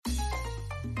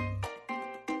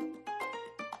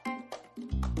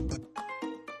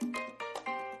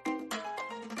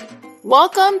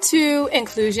Welcome to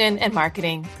Inclusion and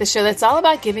Marketing, the show that's all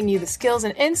about giving you the skills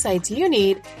and insights you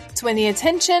need to win the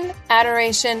attention,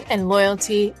 adoration, and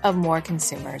loyalty of more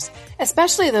consumers,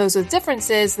 especially those with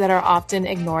differences that are often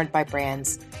ignored by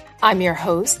brands. I'm your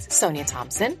host, Sonia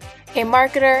Thompson, a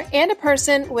marketer and a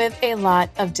person with a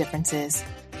lot of differences.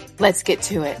 Let's get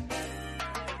to it.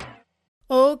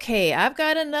 Okay, I've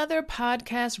got another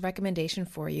podcast recommendation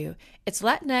for you. It's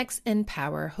Latinx in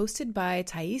Power, hosted by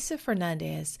Thaisa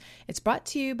Fernandez. It's brought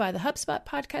to you by the HubSpot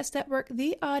Podcast Network,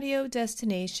 the audio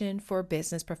destination for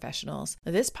business professionals.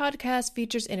 This podcast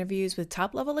features interviews with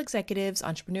top-level executives,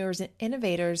 entrepreneurs, and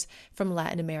innovators from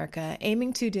Latin America,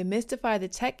 aiming to demystify the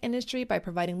tech industry by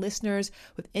providing listeners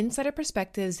with insider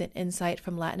perspectives and insight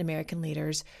from Latin American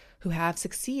leaders who have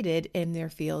succeeded in their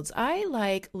fields. I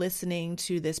like listening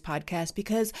to this podcast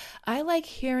because I like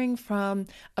hearing from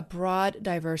a broad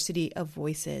diversity of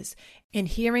voices and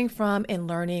hearing from and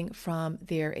learning from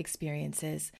their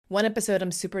experiences. One episode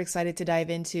I'm super excited to dive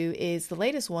into is the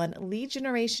latest one, Lead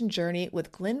Generation Journey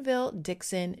with Glenville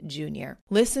Dixon Jr.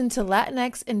 Listen to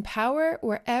Latinx in Power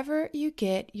wherever you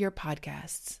get your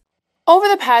podcasts. Over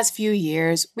the past few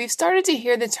years, we've started to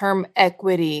hear the term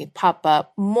equity pop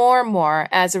up more and more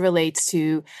as it relates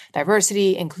to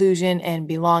diversity, inclusion, and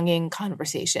belonging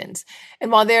conversations.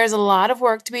 And while there's a lot of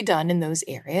work to be done in those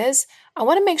areas, I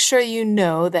want to make sure you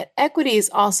know that equity is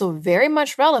also very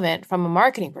much relevant from a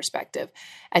marketing perspective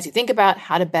as you think about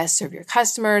how to best serve your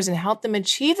customers and help them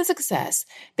achieve the success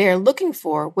they are looking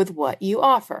for with what you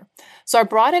offer. So I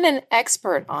brought in an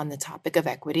expert on the topic of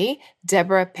equity,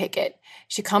 Deborah Pickett.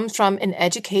 She comes from an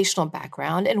educational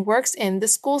background and works in the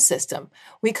school system.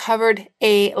 We covered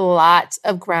a lot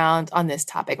of ground on this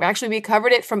topic. Actually, we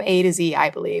covered it from A to Z, I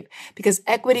believe, because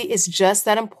equity is just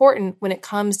that important when it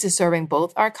comes to serving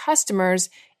both our customers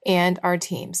and our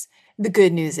teams. The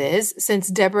good news is, since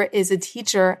Deborah is a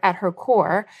teacher at her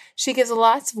core, she gives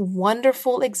lots of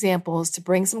wonderful examples to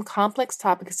bring some complex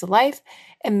topics to life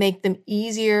and make them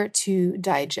easier to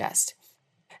digest.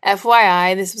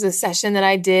 FYI, this was a session that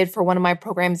I did for one of my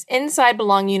programs inside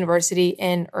Belong University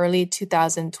in early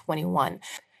 2021.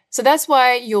 So that's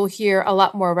why you'll hear a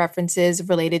lot more references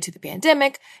related to the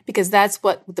pandemic, because that's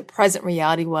what the present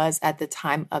reality was at the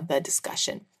time of the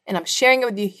discussion. And I'm sharing it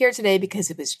with you here today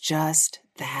because it was just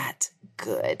that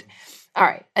good. All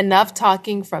right, enough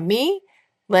talking from me.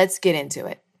 Let's get into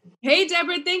it. Hey,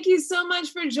 Deborah, thank you so much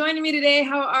for joining me today.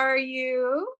 How are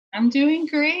you? I'm doing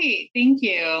great. Thank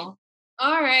you.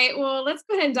 All right, well, let's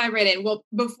go ahead and dive right in. Well,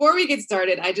 before we get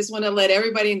started, I just want to let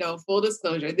everybody know, full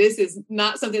disclosure, this is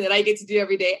not something that I get to do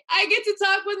every day. I get to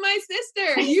talk with my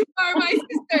sister. You are my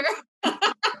sister.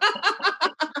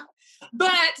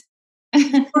 But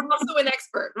you're also an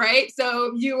expert, right?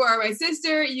 So you are my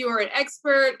sister, you are an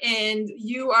expert, and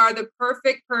you are the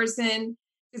perfect person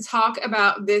to talk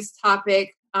about this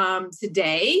topic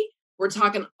today. We're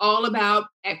talking all about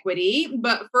equity.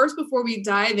 But first, before we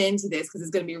dive into this, because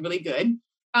it's going to be really good,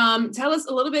 tell us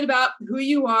a little bit about who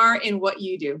you are and what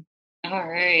you do. All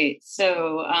right.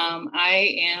 So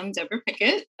I am Deborah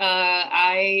Pickett.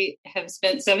 I have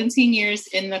spent 17 years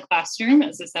in the classroom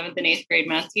as a 7th and 8th grade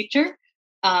math teacher.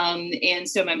 And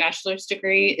so my bachelor's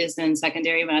degree is in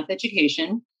secondary math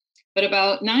education. But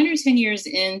about 9 or 10 years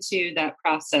into that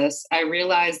process, I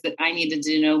realized that I needed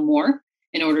to know more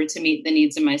in order to meet the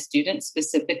needs of my students,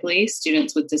 specifically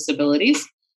students with disabilities.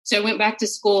 So I went back to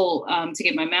school to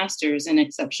get my master's in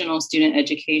exceptional student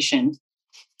education.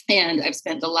 And I've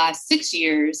spent the last 6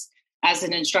 years as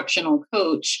an instructional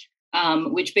coach,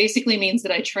 which basically means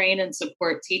that I train and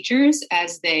support teachers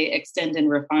as they extend and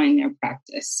refine their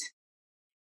practice.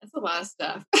 That's a lot of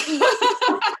stuff. That's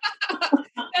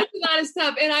a lot of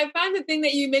stuff. And I find the thing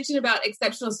that you mentioned about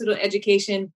exceptional student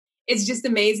education, it's just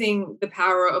amazing the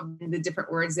power of the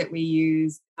different words that we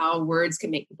use, how words can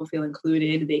make people feel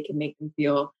included. They can make them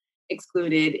feel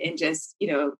excluded, and just,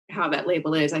 how that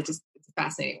label is. It's a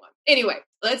fascinating one. Anyway,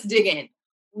 let's dig in.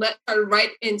 Let's start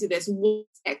right into this.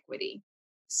 What's equity?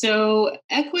 So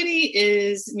equity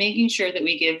is making sure that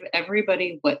we give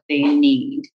everybody what they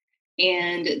need.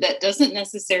 And that doesn't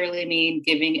necessarily mean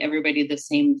giving everybody the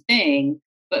same thing,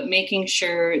 but making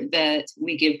sure that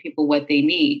we give people what they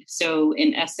need. So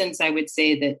in essence, I would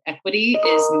say that equity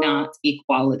is not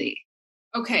equality.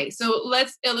 Okay, so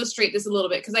let's illustrate this a little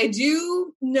bit, because I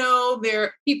do know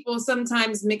people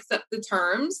sometimes mix up the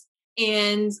terms.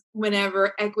 And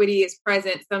whenever equity is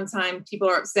present, sometimes people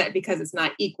are upset because it's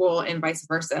not equal and vice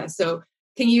versa. So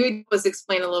can you just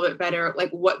explain a little bit better,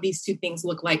 like what these two things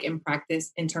look like in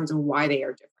practice in terms of why they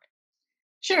are different?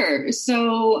 Sure.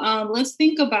 So let's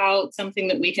think about something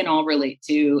that we can all relate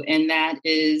to, and that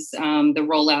is the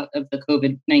rollout of the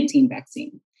COVID-19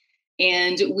 vaccine.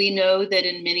 And we know that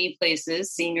in many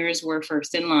places, seniors were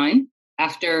first in line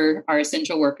after our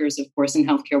essential workers, of course, and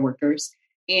healthcare workers.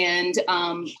 And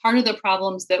part of the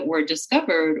problems that were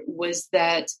discovered was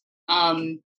that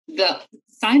the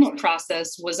sign-up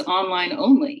process was online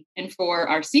only. And for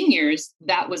our seniors,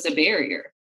 that was a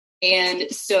barrier. And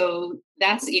so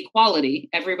that's equality.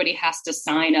 Everybody has to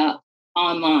sign up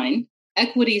online.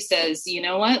 Equity says, you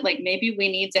know what, like maybe we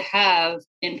need to have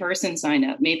in-person sign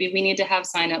up. Maybe we need to have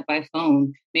sign up by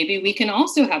phone. Maybe we can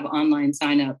also have online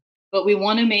sign up, but we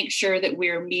want to make sure that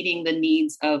we're meeting the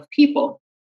needs of people.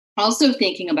 Also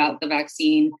thinking about the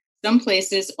vaccine, some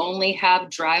places only have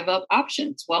drive up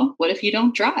options. Well, what if you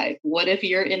don't drive? What if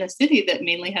you're in a city that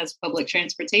mainly has public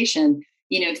transportation?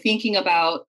 Thinking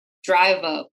about drive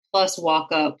up plus walk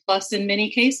up, plus in many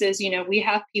cases, we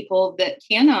have people that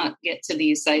cannot get to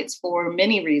these sites for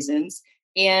many reasons.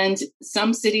 And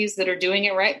some cities that are doing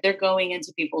it right, they're going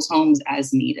into people's homes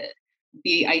as needed.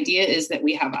 The idea is that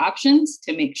we have options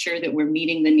to make sure that we're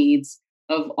meeting the needs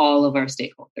of all of our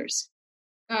stakeholders.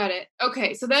 Got it.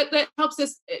 Okay. So that helps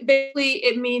us. Basically,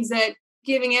 it means that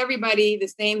giving everybody the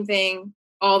same thing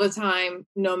all the time,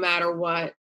 no matter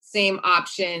what, same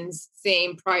options,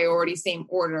 same priority, same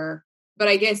order. But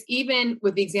I guess even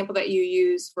with the example that you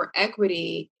use for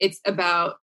equity, it's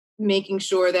about making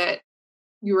sure that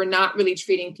you are not really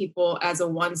treating people as a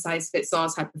one size fits all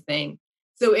type of thing.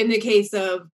 So in the case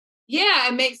of, yeah,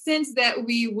 it makes sense that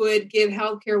we would give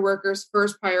healthcare workers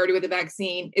first priority with the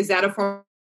vaccine. Is that a form?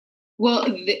 Well,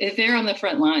 they're on the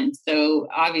front line. So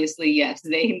obviously, yes,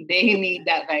 they need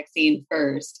that vaccine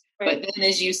first. Right. But then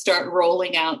as you start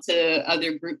rolling out to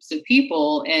other groups of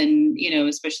people and,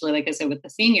 especially like I said, with the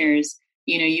seniors,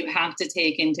 you have to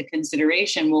take into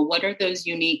consideration, well, what are those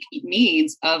unique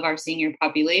needs of our senior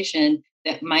population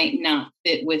that might not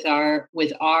fit with our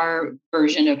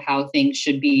version of how things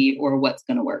should be or what's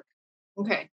going to work.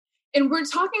 Okay. And we're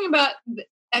talking about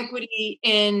equity,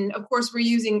 and of course, we're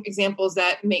using examples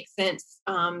that make sense,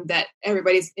 that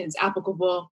everybody's is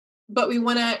applicable. But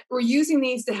we're using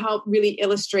these to help really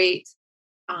illustrate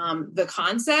the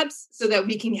concepts so that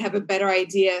we can have a better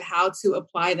idea how to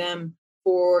apply them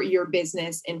for your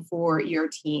business and for your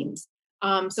teams.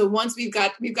 So once we've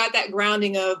got that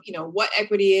grounding of what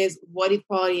equity is, what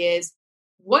equality is,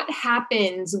 what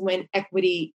happens when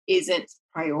equity isn't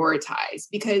prioritized?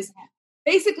 Because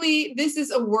basically, this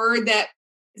is a word that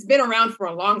has been around for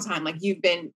a long time. Like you've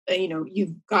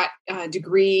got a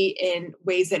degree in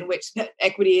ways in which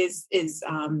equity is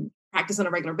practiced on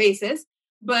a regular basis.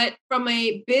 But from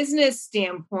a business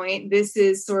standpoint, this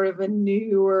is sort of a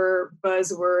newer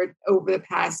buzzword over the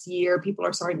past year. People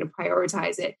are starting to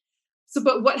prioritize it. So,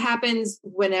 but what happens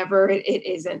whenever it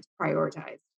isn't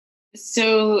prioritized?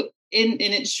 So in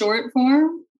its short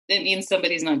form, it means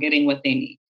somebody's not getting what they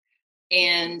need.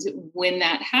 And when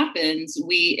that happens,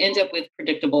 we end up with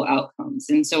predictable outcomes.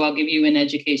 And so I'll give you an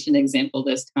education example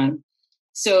this time.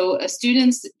 So a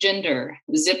student's gender,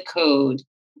 zip code,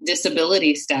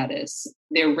 disability status,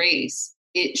 their race,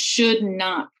 it should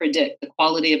not predict the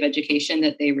quality of education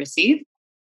that they receive.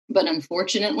 But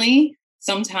unfortunately,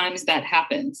 sometimes that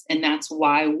happens. And that's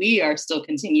why we are still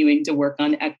continuing to work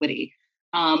on equity.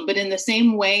 But in the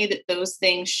same way that those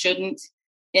things shouldn't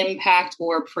impact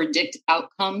or predict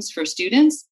outcomes for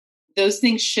students, those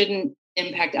things shouldn't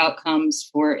impact outcomes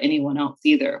for anyone else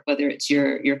either, whether it's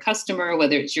your customer,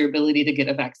 whether it's your ability to get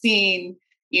a vaccine.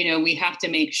 We have to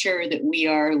make sure that we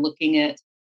are looking at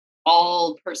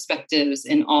all perspectives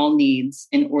and all needs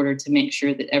in order to make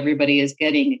sure that everybody is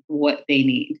getting what they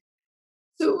need.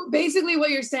 So basically what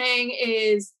you're saying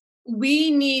is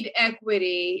we need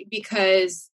equity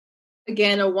because,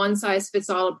 again, a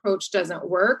one-size-fits-all approach doesn't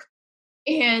work.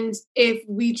 And if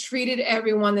we treated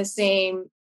everyone the same,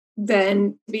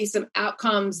 then be some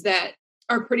outcomes that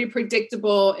are pretty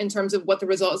predictable in terms of what the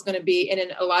result is going to be. And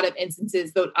in a lot of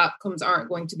instances, those outcomes aren't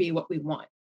going to be what we want.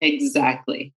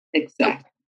 Exactly.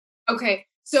 Okay.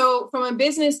 So from a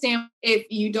business standpoint, if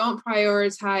you don't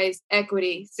prioritize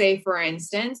equity, say, for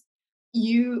instance,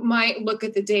 you might look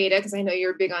at the data, because I know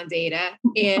you're big on data,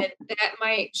 and that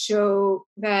might show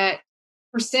that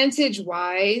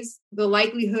percentage-wise, the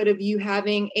likelihood of you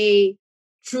having a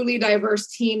truly diverse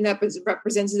team that is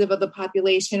representative of the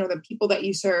population or the people that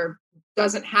you serve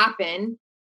doesn't happen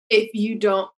if you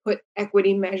don't put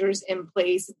equity measures in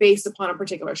place based upon a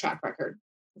particular track record.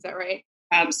 Is that right?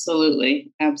 Absolutely.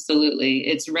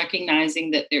 It's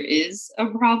recognizing that there is a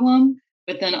problem,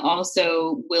 but then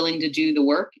also willing to do the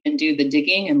work and do the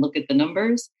digging and look at the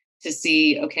numbers to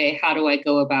see, okay, how do I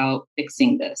go about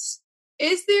fixing this?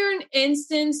 is there an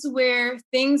instance where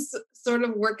things sort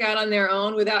of work out on their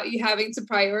own without you having to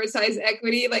prioritize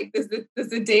equity? Like, does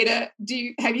the data,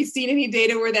 have you seen any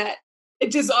data where that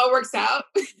it just all works out?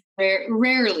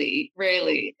 Rarely,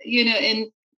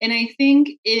 and I think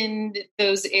in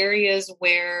those areas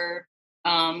where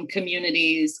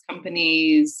communities,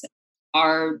 companies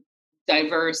are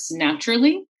diverse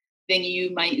naturally, then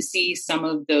you might see some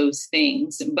of those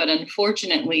things. But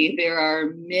unfortunately, there are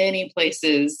many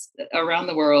places around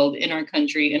the world, in our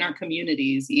country, in our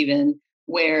communities, even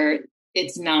where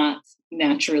it's not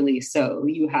naturally so.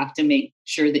 You have to make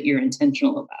sure that you're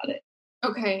intentional about it.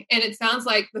 Okay. And it sounds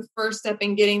like the first step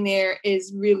in getting there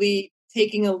is really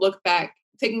taking a look at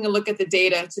the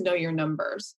data to know your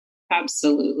numbers.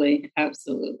 Absolutely.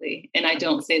 Absolutely. And I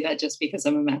don't say that just because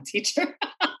I'm a math teacher.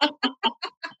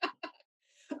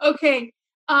 Okay.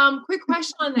 Quick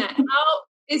question on that.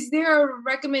 Is there a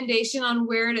recommendation on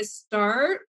where to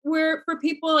start for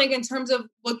people, like in terms of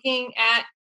looking at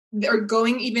or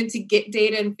going even to get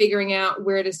data and figuring out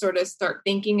where to sort of start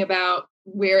thinking about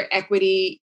where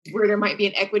there might be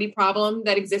an equity problem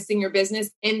that exists in your business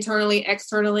internally,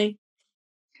 externally?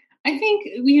 I think,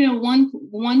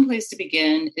 one place to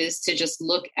begin is to just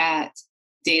look at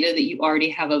data that you already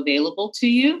have available to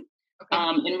you. Okay.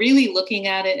 And really looking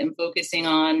at it and focusing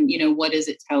on, what is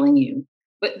it telling you?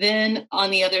 But then on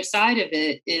the other side of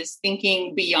it is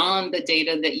thinking beyond the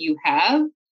data that you have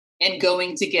and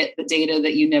going to get the data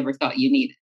that you never thought you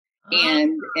needed.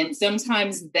 And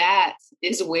sometimes that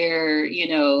is where,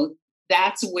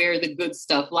 that's where the good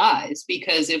stuff lies.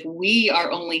 Because if we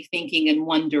are only thinking in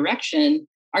one direction,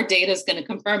 our data is going to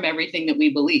confirm everything that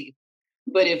we believe.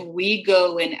 But if we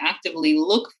go and actively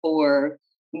look for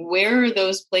where are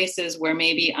those places where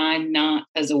maybe I'm not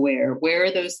as aware, where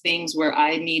are those things where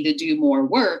I need to do more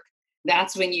work,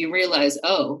 that's when you realize,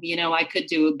 I could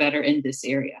do better in this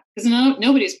area. Because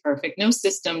nobody's perfect. No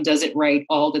system does it right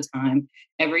all the time,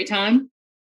 every time.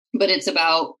 But it's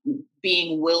about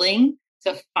being willing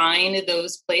to find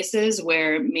those places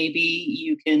where maybe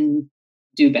you can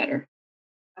do better.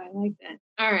 I like that.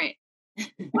 All right.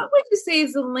 What would you say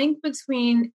is the link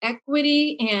between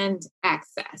equity and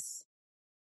access?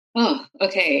 Oh,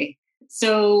 okay.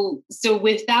 So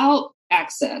without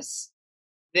access,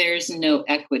 there's no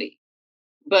equity.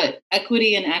 But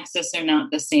equity and access are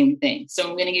not the same thing. So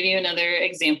I'm going to give you another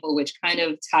example, which kind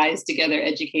of ties together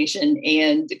education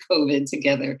and COVID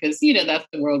together, because, that's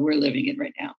the world we're living in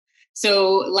right now.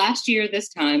 So last year, this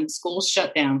time, schools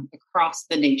shut down across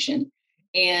the nation.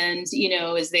 And,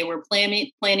 as they were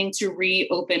planning to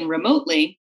reopen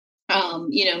remotely,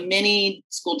 many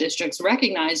school districts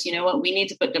recognize, we need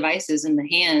to put devices in the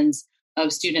hands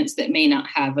of students that may not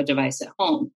have a device at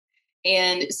home.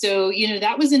 And so,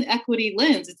 that was an equity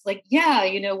lens. It's like,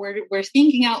 we're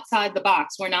thinking outside the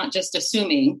box. We're not just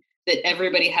assuming that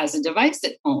everybody has a device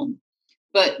at home.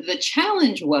 But the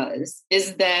challenge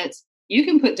is that you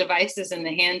can put devices in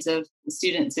the hands of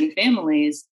students and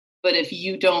families, but if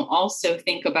you don't also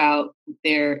think about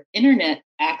their internet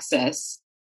access,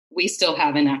 we still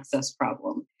have an access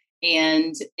problem.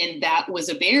 And that was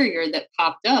a barrier that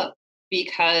popped up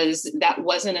because that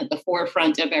wasn't at the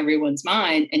forefront of everyone's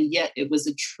mind. And yet it was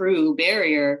a true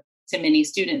barrier to many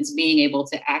students being able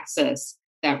to access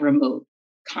that remote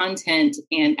content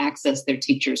and access their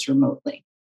teachers remotely.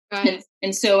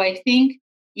 And so I think,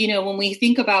 when we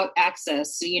think about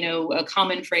access, a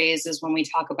common phrase is when we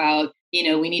talk about,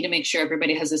 we need to make sure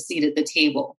everybody has a seat at the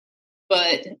table.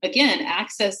 But again,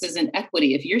 access is an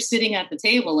equity. If you're sitting at the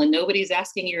table and nobody's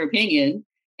asking your opinion,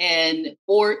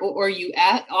 or you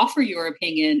offer your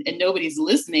opinion and nobody's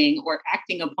listening or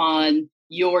acting upon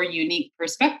your unique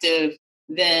perspective,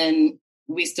 then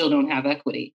we still don't have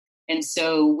equity. And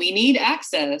so we need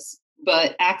access,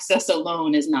 but access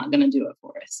alone is not going to do it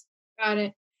for us. Got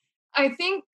it. I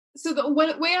think so. The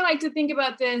way I like to think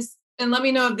about this, and let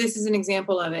me know if this is an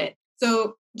example of it.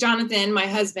 So Jonathan, my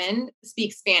husband,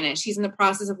 speaks Spanish. He's in the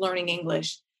process of learning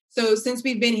English. So since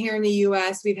we've been here in the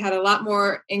US, we've had a lot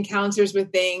more encounters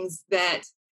with things that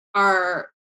are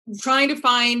trying to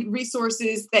find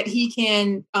resources that he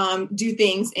can do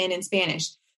things in Spanish.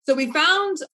 So we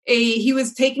found he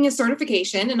was taking a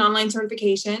certification, an online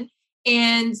certification,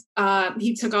 and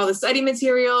he took all the study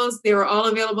materials. They were all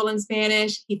available in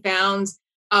Spanish. He found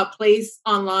a place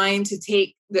online to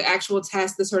take the actual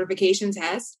test, the certification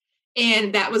test,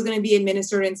 and that was going to be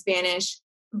administered in Spanish.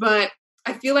 But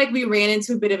I feel like we ran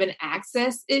into a bit of an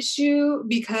access issue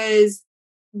because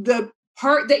the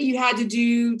part that you had to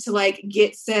do to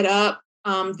get set up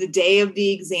the day of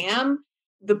the exam,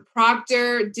 the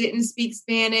proctor didn't speak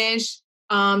Spanish.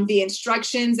 The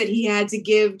instructions that he had to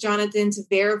give Jonathan to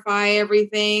verify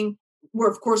everything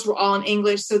we're all in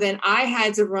English. So then I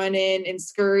had to run in and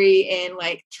scurry and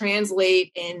like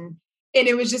translate, and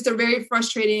it was just a very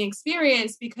frustrating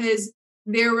experience because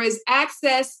there was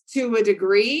access to a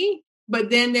degree, but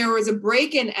then there was a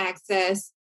break in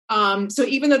access. So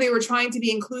even though they were trying to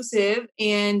be inclusive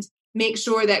and make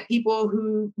sure that people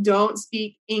who don't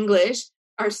speak English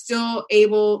are still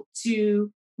able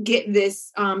to get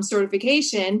this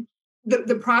certification,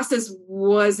 the process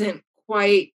wasn't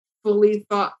quite fully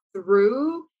thought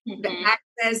through. Mm-hmm. The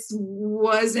access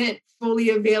wasn't fully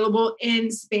available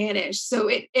in Spanish. So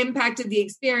it impacted the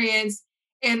experience.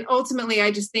 And ultimately,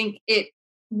 I just think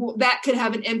that could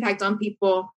have an impact on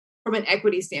people from an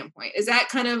equity standpoint. Is that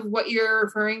kind of what you're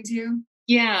referring to?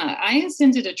 Yeah, I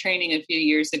attended a training a few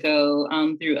years ago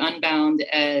through Unbound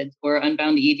Ed or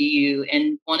Unbound EDU.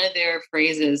 And one of their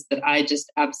phrases that I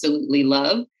just absolutely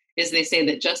love is they say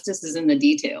that justice is in the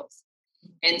details.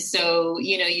 And so,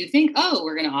 you think, oh,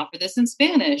 we're going to offer this in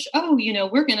Spanish. Oh,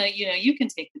 we're going to, you can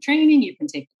take the training, you can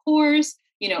take the course,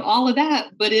 all of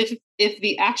that. But if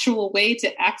the actual way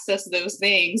to access those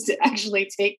things, to actually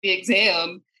take the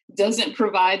exam, doesn't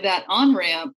provide that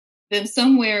on-ramp, then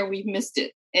somewhere we've missed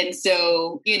it. And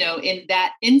so, in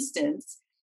that instance,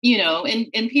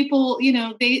 and people,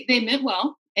 they meant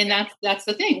well. And that's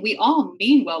the thing. We all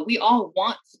mean well. We all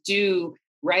want to do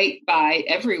right by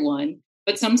everyone.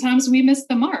 But sometimes we miss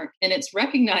the mark, and it's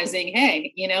recognizing,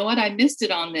 hey, you know what? I missed it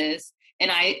on this,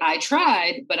 and I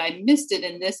tried, but I missed it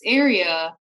in this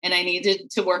area, and I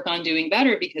needed to work on doing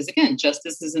better because, again,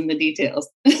 justice is in the details.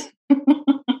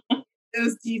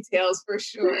 Those details for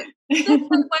sure. That's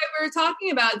why we're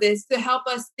talking about this, to help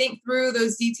us think through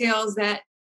those details that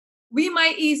we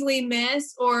might easily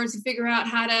miss, or to figure out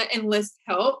how to enlist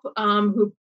help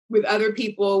with other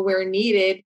people where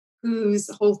needed, whose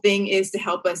whole thing is to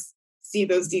help us see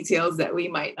those details that we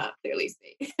might not clearly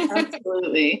see.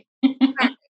 Absolutely.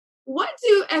 What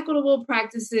do equitable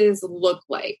practices look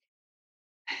like?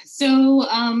 So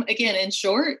again, in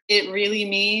short, it really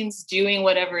means doing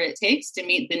whatever it takes to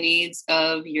meet the needs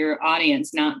of your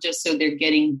audience, not just so they're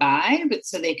getting by, but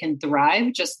so they can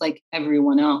thrive just like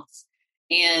everyone else.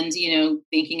 And,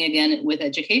 thinking again with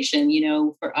education,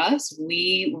 for us,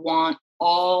 we want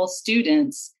all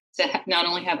students to not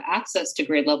only have access to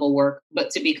grade level work, but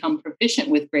to become proficient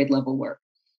with grade level work.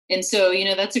 And so,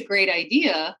 that's a great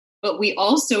idea, but we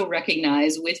also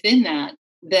recognize within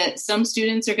that some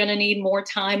students are going to need more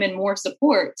time and more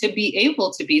support to be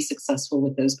able to be successful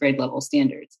with those grade level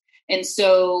standards. And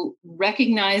so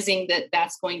recognizing that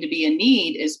that's going to be a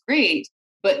need is great,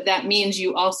 but that means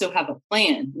you also have a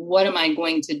plan. What am I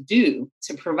going to do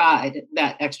to provide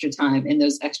that extra time and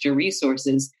those extra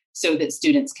resources so that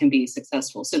students can be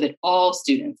successful, so that all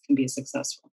students can be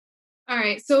successful? All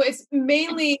right. So it's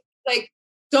mainly like,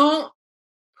 don't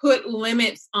put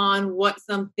limits on what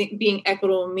something being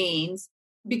equitable means,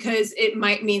 because it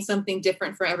might mean something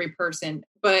different for every person.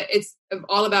 But it's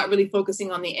all about really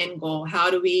focusing on the end goal.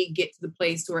 How do we get to the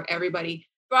place where everybody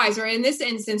thrives? Or in this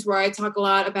instance, where I talk a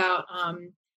lot about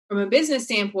from a business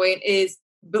standpoint, is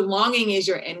belonging is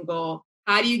your end goal.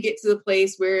 How do you get to the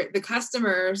place where the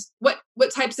customers, what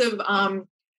types of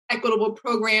equitable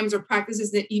programs or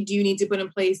practices that you do need to put in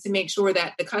place to make sure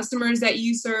that the customers that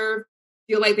you serve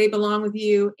feel like they belong with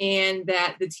you, and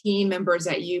that the team members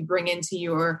that you bring into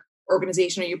your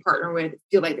organization or you partner with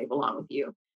feel like they belong with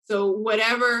you. So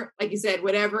whatever, like you said,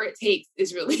 whatever it takes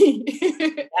is really.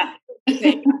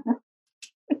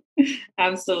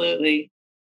 Absolutely.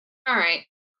 All right.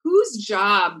 Whose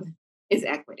job is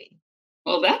equity?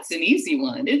 Well, that's an easy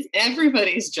one. It's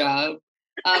everybody's job,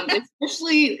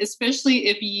 especially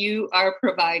if you are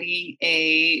providing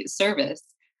a service.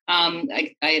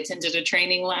 I attended a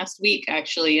training last week,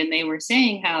 actually, and they were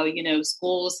saying how,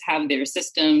 schools have their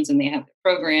systems and they have their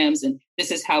programs, and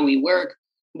this is how we work.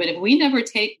 But if we never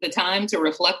take the time to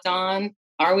reflect on,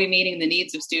 are we meeting the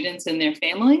needs of students and their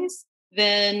families,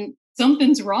 then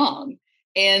something's wrong.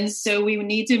 And so we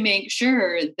need to make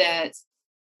sure that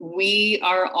we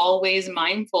are always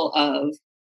mindful of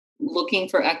looking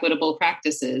for equitable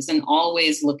practices and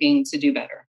always looking to do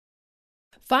better.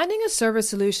 Finding a service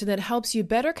solution that helps you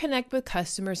better connect with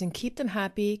customers and keep them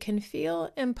happy can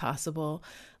feel impossible,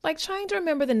 like trying to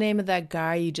remember the name of that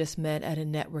guy you just met at a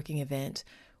networking event.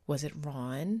 Was it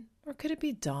Ron? Or could it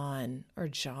be Don? Or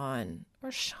John? Or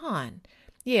Sean?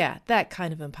 Yeah, that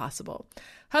kind of impossible.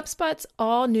 HubSpot's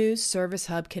all-new Service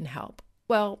Hub can help.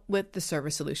 Well, with the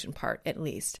service solution part, at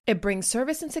least. It brings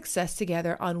service and success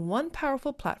together on one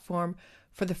powerful platform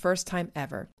for the first time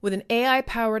ever. With an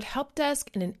AI-powered help desk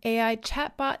and an AI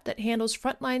chatbot that handles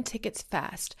frontline tickets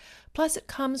fast. Plus, it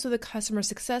comes with a customer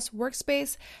success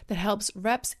workspace that helps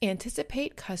reps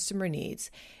anticipate customer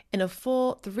needs and a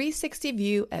full 360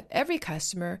 view of every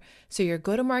customer so your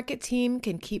go-to-market team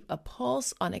can keep a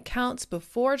pulse on accounts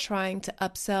before trying to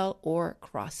upsell or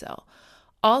cross-sell.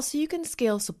 Also, you can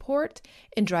scale support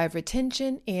and drive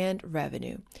retention and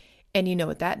revenue. And you know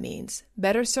what that means.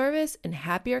 Better service and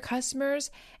happier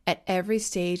customers at every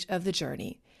stage of the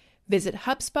journey. Visit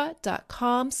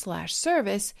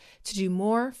HubSpot.com/service to do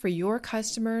more for your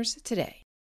customers today.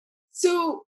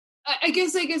 So I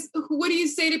guess, what do you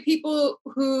say to people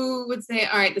who would say,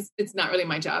 all right, it's not really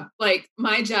my job. Like,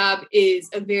 my job is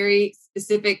a very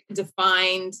specific,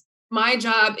 defined, my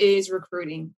job is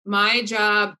recruiting. My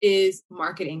job is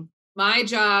marketing. My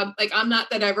job, like, I'm not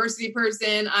the diversity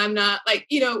person. I'm not like,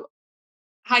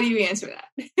 how do you answer that?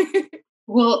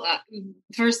 Well,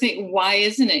 first thing, why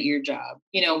isn't it your job?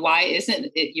 Why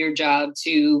isn't it your job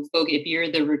to focus, if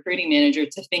you're the recruiting manager,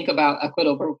 to think about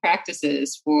equitable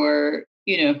practices for,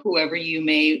 whoever you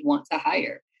may want to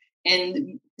hire?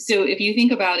 And so if you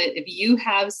think about it, if you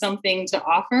have something to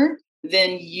offer,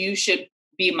 then you should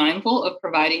be mindful of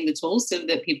providing the tools so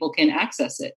that people can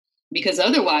access it. Because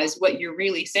otherwise, what you're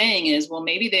really saying is, well,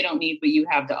 maybe they don't need what you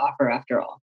have to offer after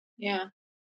all. Yeah.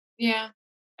 Yeah.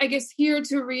 I guess here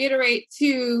to reiterate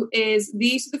too is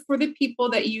these are for the people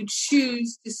that you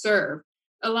choose to serve.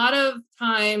 A lot of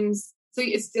times, so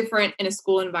it's different in a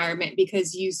school environment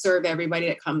because you serve everybody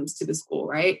that comes to the school,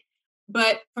 right?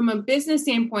 But from a business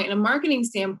standpoint and a marketing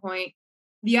standpoint,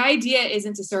 the idea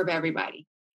isn't to serve everybody.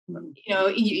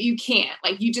 You can't,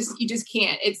 like, you just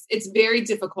can't. It's very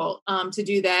difficult to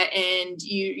do that, and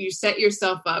you set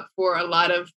yourself up for a lot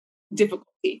of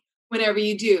difficulty whenever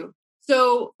you do.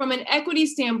 So from an equity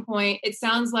standpoint, it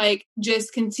sounds like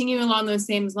just continuing along those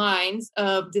same lines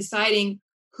of deciding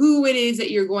who it is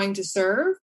that you're going to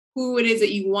serve, who it is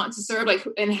that you want to serve, like,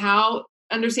 and how,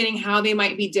 understanding how they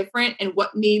might be different and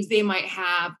what needs they might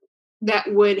have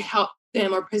that would help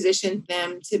them or position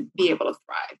them to be able to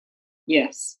thrive.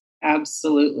 Yes,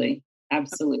 absolutely.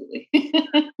 Absolutely.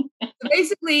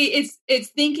 Basically, it's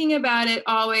thinking about it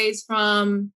always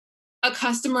from a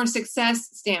customer success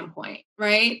standpoint,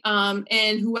 right?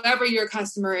 And whoever your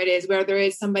customer it is, whether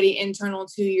it's somebody internal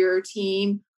to your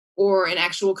team or an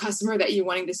actual customer that you're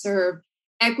wanting to serve,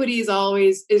 equity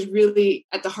is really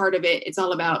at the heart of it. It's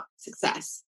all about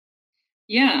success.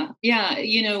 Yeah.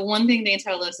 Yeah. One thing they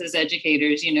tell us as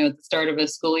educators, at the start of a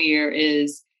school year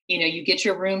is, you get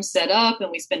your room set up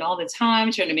and we spend all the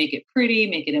time trying to make it pretty,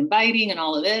 make it inviting and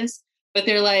all of this. But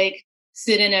they're like,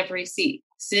 sit in every seat.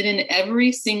 Sit in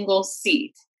every single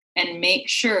seat and make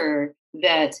sure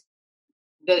that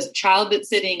the child that's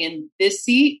sitting in this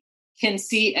seat can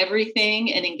see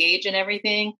everything and engage in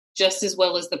everything just as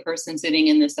well as the person sitting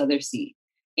in this other seat.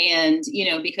 And,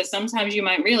 because sometimes you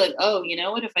might realize, oh, you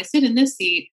know what, if I sit in this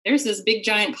seat, there's this big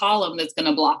giant column that's going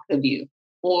to block the view.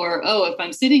 Or, oh, if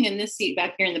I'm sitting in this seat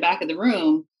back here in the back of the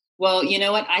room, well, you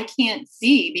know what, I can't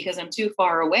see because I'm too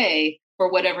far away for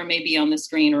whatever may be on the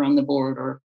screen or on the board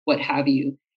or what have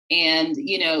you. And,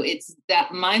 it's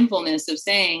that mindfulness of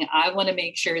saying, I want to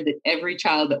make sure that every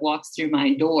child that walks through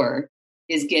my door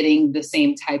is getting the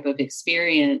same type of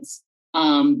experience,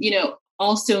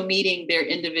 also meeting their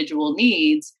individual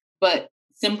needs, but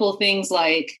simple things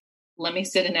like, let me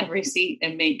sit in every seat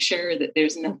and make sure that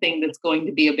there's nothing that's going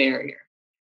to be a barrier.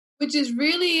 Which is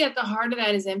really at the heart of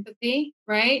that is empathy,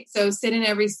 right? So sit in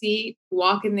every seat,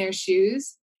 walk in their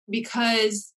shoes,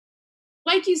 because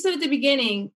like you said at the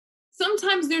beginning,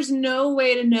 sometimes there's no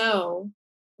way to know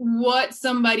what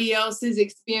somebody else is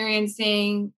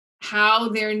experiencing, how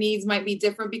their needs might be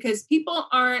different, because people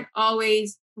aren't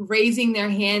always raising their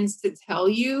hands to tell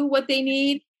you what they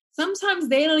need. Sometimes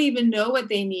they don't even know what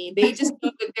they need. They just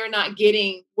know that they're not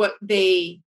getting what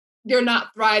they're not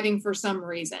thriving for some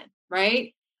reason,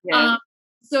 right? Yeah.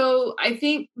 So I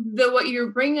think what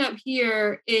you're bringing up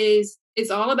here is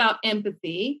it's all about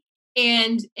empathy,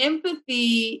 and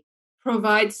empathy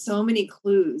provides so many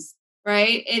clues,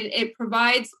 right? And it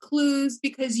provides clues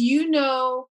because you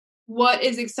know what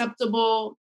is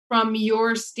acceptable from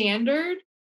your standard,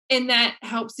 and that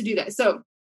helps to do that. So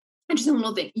interesting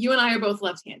little thing. You and I are both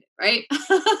left-handed, right?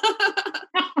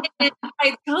 And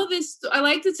I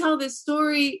like to tell this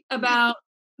story about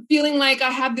feeling like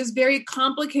I have this very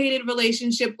complicated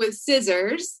relationship with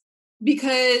scissors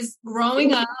because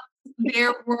growing up,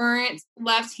 there weren't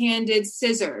left-handed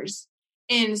scissors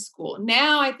in school.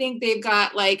 Now I think they've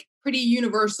got like pretty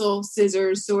universal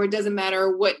scissors, so it doesn't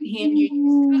matter what hand you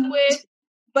use it with,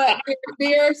 but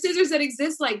there are scissors that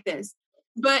exist like this.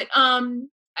 But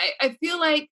I feel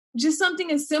like just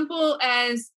something as simple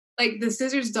as like the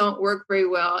scissors don't work very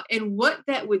well and what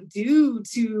that would do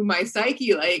to my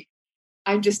psyche. Like,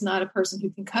 I'm just not a person who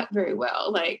can cut very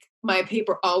well. Like my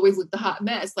paper always looked a hot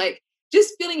mess. Like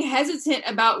just feeling hesitant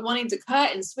about wanting to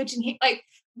cut and switching, like,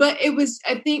 but it was,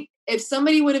 I think if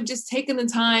somebody would have just taken the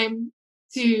time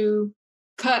to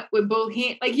cut with both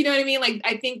hands, like, you know what I mean? Like,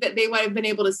 I think that they would have been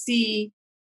able to see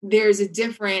there's a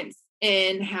difference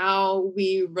in how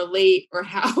we relate or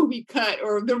how we cut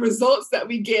or the results that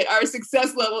we get. Our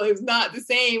success level is not the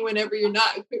same whenever you're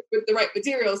not equipped with the right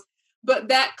materials, but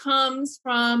that comes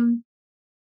from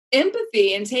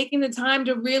empathy and taking the time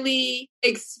to really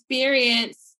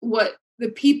experience what the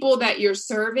people that you're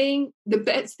serving, the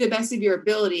best of your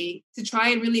ability to try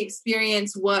and really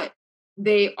experience what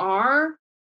they are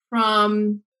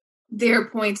from their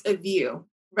points of view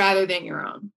rather than your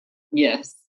own.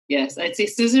 Yes. Yes. I'd say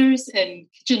scissors and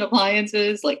kitchen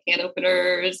appliances like can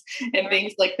openers and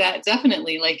things like that.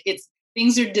 Definitely. Like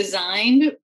things are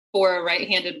designed for a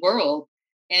right-handed world.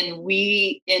 And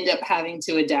we end up having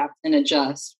to adapt and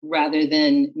adjust rather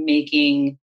than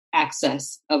making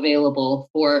access available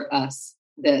for us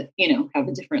that, have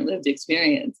a different lived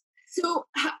experience. So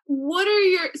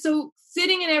so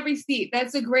sitting in every seat,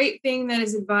 that's a great thing that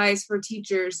is advised for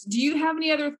teachers. Do you have any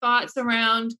other thoughts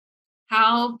around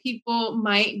how people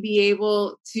might be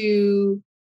able to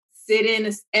sit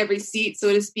in every seat,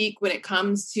 so to speak, when it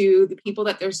comes to the people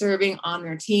that they're serving on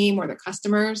their team or the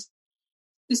customers?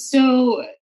 So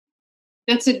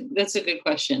that's a good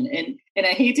question. And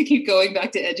I hate to keep going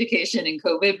back to education and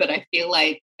COVID, but I feel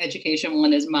like education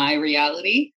one is my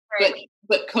reality. Right.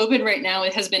 But COVID right now,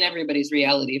 it has been everybody's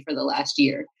reality for the last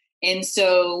year. And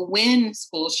so when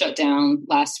schools shut down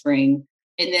last spring,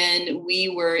 and then we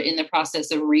were in the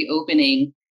process of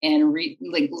reopening and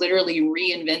literally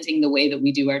reinventing the way that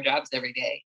we do our jobs every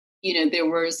day, there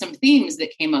were some themes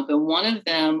that came up. And one of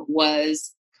them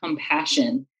was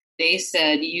compassion. They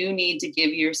said, you need to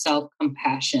give yourself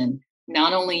compassion,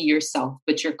 not only yourself,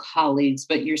 but your colleagues,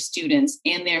 but your students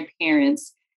and their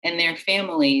parents and their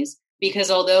families.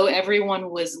 Because although everyone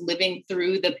was living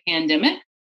through the pandemic,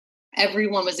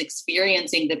 everyone was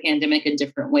experiencing the pandemic in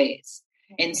different ways.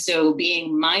 And so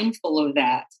being mindful of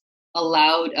that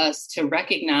allowed us to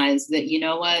recognize that, you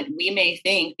know what, we may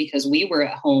think because we were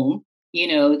at home,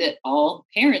 that all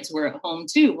parents were at home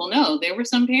too. Well, no, there were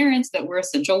some parents that were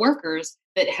essential workers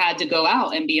that had to go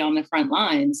out and be on the front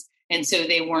lines. And so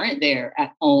they weren't there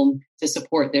at home to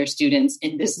support their students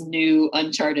in this new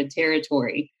uncharted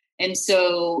territory. And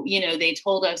so, they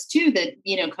told us too that,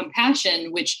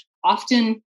 compassion, which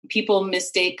often people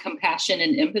mistake compassion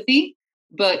and empathy.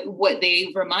 But what they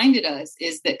reminded us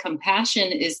is that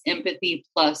compassion is empathy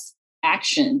plus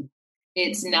action.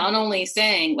 It's not only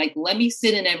saying, like, let me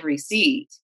sit in every seat,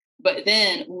 but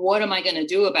then what am I going to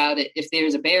do about it if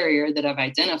there's a barrier that I've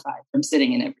identified from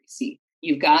sitting in every seat?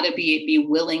 You've got to be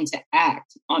willing to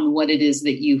act on what it is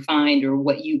that you find or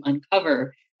what you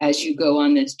uncover as you go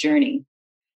on this journey.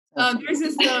 There's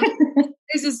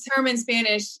this term in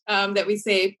Spanish that we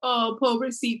say, oh,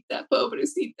 pobrecita,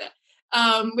 pobrecita.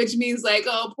 Which means like,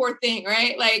 oh, poor thing,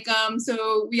 right? Like,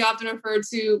 so we often refer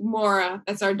to Mora,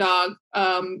 that's our dog.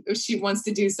 If she wants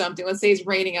to do something, let's say it's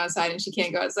raining outside and she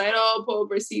can't go outside, oh,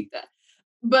 pobrecita.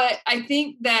 But I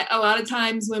think that a lot of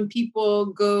times when people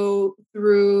go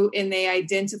through and they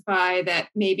identify that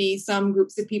maybe some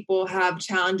groups of people have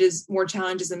more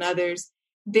challenges than others,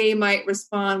 they might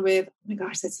respond with, oh my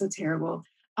gosh, that's so terrible.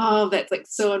 Oh, that's like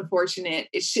so unfortunate.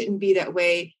 It shouldn't be that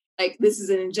way. Like, this is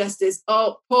an injustice.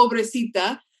 Oh,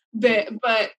 pobrecita. But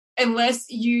unless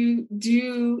you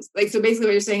do, like, so basically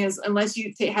what you're saying is unless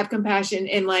you have compassion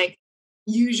and like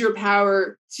use your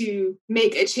power to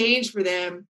make a change for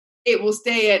them, it will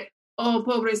stay at, oh,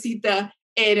 pobrecita,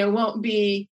 and it won't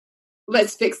be,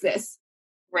 let's fix this.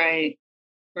 Right.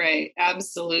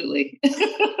 Absolutely.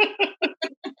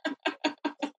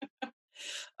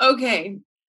 Okay.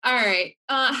 All right.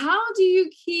 How do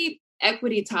you keep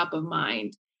equity top of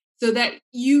mind so that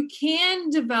you can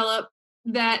develop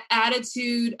that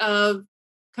attitude of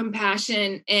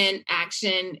compassion and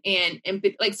action and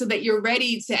empathy, like, so that you're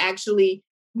ready to actually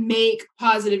make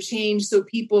positive change so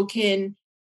people can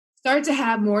start to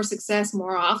have more success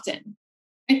more often?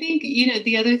 I think,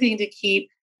 the other thing to keep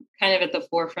kind of at the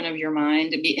forefront of your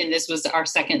mind, and this was our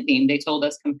second theme, they told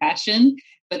us compassion,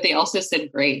 but they also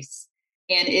said grace.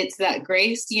 And it's that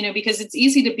grace, because it's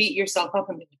easy to beat yourself up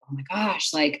and be like, oh my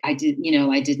gosh, like I didn't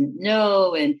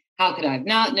know. And how could I have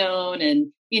not known?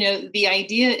 And, the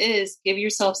idea is give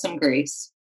yourself some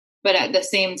grace, but at the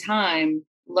same time,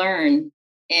 learn.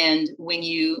 And when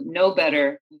you know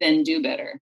better, then do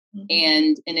better.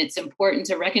 And it's important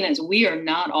to recognize we are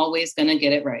not always going to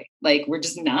get it right. Like we're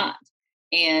just not.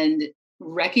 And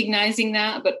recognizing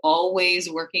that, but always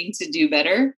working to do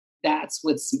better. That's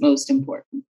what's most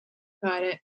important. Got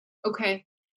it. Okay.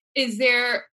 Is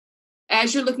there,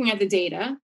 as you're looking at the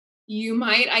data, you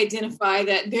might identify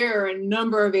that there are a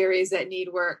number of areas that need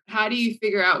work. How do you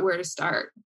figure out where to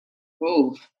start?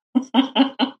 Oh,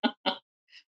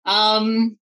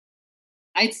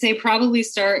 I'd say probably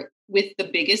start with the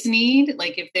biggest need.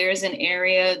 Like if there's an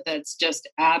area that's just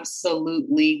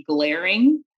absolutely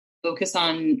glaring, focus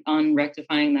on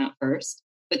rectifying that first.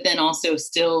 But then also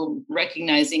still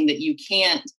recognizing that you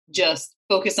can't just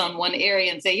focus on one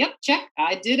area and say, yep, check,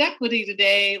 I did equity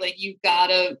today. Like you've got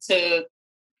to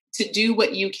do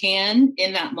what you can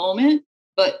in that moment.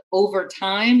 But over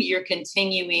time, you're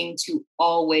continuing to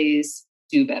always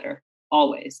do better.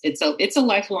 Always. It's a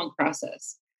lifelong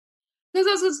process. Because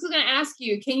I was going to ask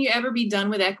you, can you ever be done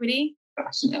with equity?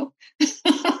 Gosh, no.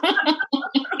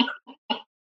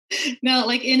 No,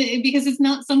 because it's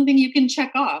not something you can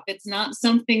check off. It's not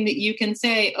something that you can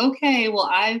say, okay, well,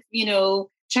 I've,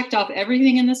 checked off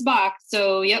everything in this box.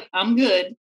 So, yep, I'm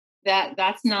good.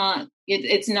 That's not,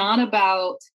 it's not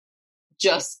about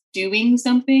just doing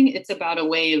something. It's about a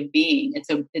way of being.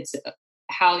 It's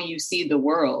how you see the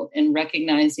world and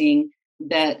recognizing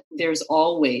that there's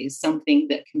always something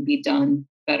that can be done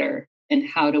better. And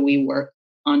how do we work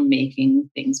on making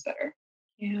things better?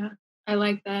 Yeah, I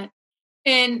like that.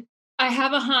 And I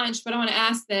have a hunch, but I want to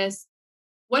ask this.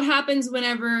 What happens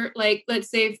whenever, like, let's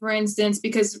say, for instance,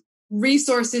 because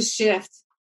resources shift,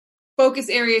 focus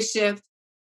areas shift,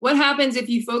 what happens if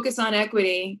you focus on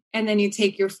equity and then you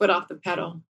take your foot off the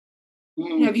pedal?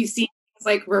 Mm-hmm. Have you seen things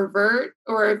like revert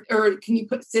or can you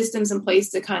put systems in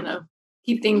place to kind of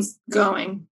keep things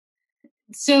going?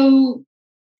 So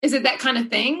is it that kind of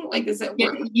thing? Like, does it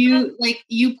work?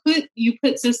 You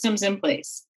put systems in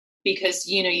place because,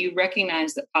 you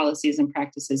recognize that policies and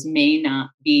practices may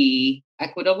not be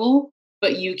equitable,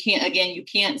 but you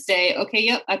can't say, okay,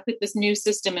 yep, I put this new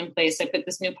system in place. I put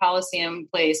this new policy in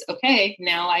place. Okay,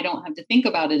 now I don't have to think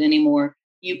about it anymore.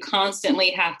 You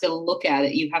constantly have to look at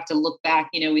it. You have to look back.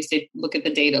 We say, look at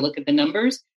the data, look at the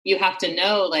numbers. You have to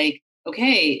know, like,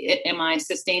 okay, am I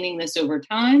sustaining this over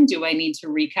time? Do I need to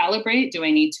recalibrate? Do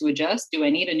I need to adjust? Do I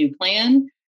need a new plan?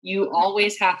 You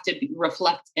always have to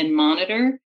reflect and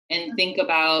monitor and think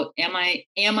about, am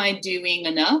I doing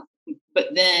enough?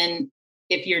 But then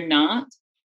if you're not,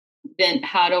 then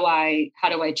how do I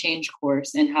change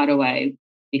course and how do I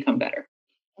become better?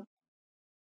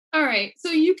 All right.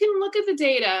 So you can look at the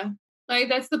data, like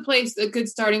that's the place, a good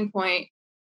starting point.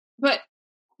 But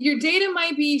your data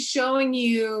might be showing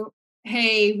you,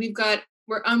 hey,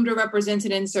 we're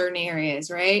underrepresented in certain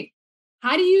areas, right?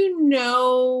 How do you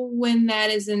know when that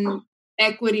is an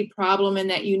equity problem and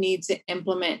that you need to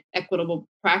implement equitable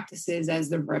practices as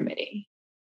the remedy?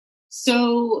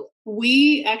 So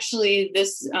we actually,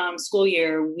 this school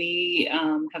year, we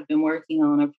have been working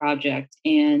on a project,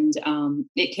 and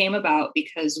it came about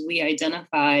because we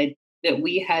identified that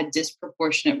we had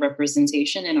disproportionate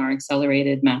representation in our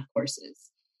accelerated math courses.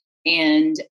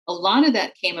 And a lot of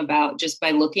that came about just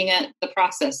by looking at the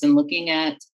process and looking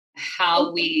at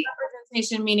how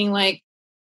representation, meaning like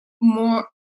more,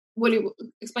 what do you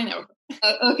explain that real quick?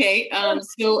 Okay.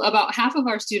 So about half of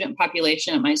our student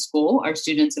population at my school are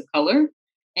students of color.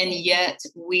 And yet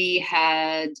we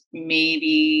had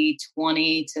maybe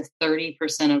 20 to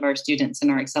 30% of our students in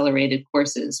our accelerated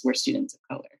courses were students of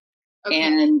color. Okay.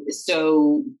 And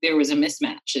so there was a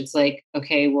mismatch. It's like,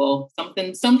 okay, well,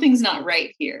 something's not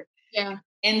right here. Yeah.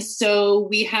 And so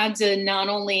we had to not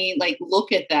only like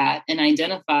look at that and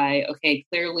identify, okay,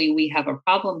 clearly we have a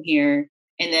problem here.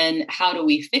 And then how do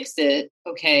we fix it?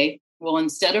 Okay, well,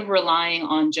 instead of relying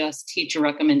on just teacher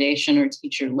recommendation or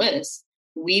teacher lists,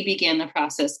 we began the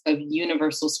process of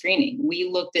universal screening. We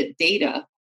looked at data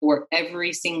for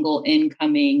every single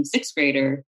incoming sixth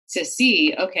grader to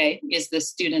see, okay, is this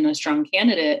student a strong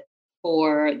candidate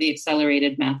for the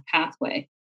accelerated math pathway?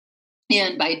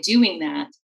 And by doing that,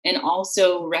 and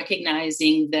also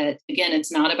recognizing that, again,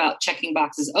 it's not about checking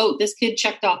boxes. Oh, this kid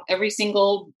checked off every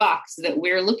single box that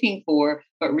we're looking for,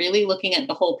 but really looking at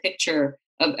the whole picture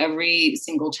of every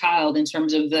single child in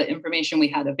terms of the information we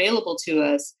had available to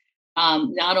us.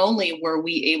 Not only were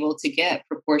we able to get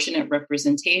proportionate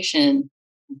representation,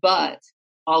 but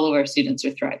all of our students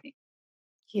are thriving.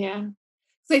 Yeah.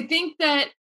 So I think that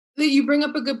you bring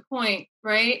up a good point,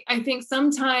 right? I think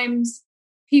sometimes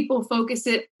people focus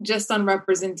it just on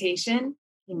representation.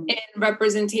 Mm-hmm. And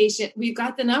representation, we've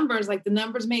got the numbers, like the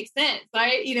numbers make sense,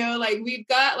 right? Like we've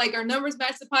got like our numbers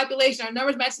match the population, our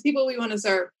numbers match the people we want to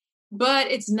serve.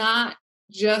 but it's not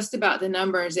just about the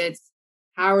numbers. It's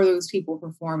how are those people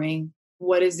performing?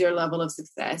 What is their level of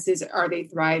success? Are they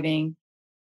thriving?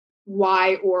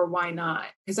 Why or why not?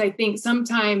 Because I think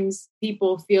sometimes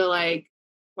people feel like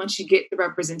once you get the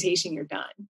representation, you're done.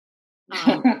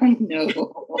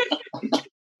 No.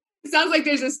 It sounds like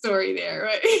there's a story there,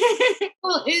 right?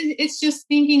 Well, it's just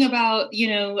thinking about,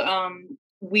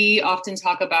 we often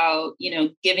talk about,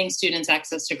 giving students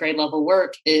access to grade level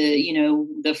work.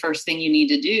 The first thing you need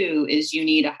to do is you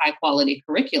need a high quality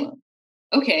curriculum.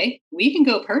 Okay, we can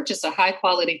go purchase a high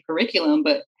quality curriculum,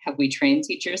 but have we trained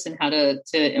teachers in how to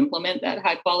implement that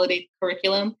high quality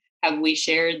curriculum? Have we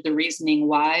shared the reasoning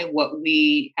why what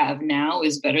we have now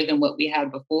is better than what we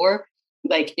had before?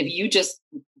 Like if you just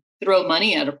throw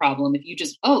money at a problem, if you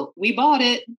just, we bought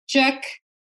it, check,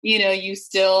 you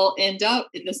still end up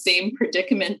in the same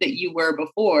predicament that you were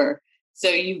before. So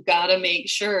you've got to make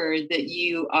sure that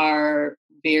you are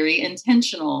very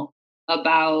intentional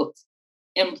about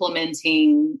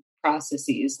implementing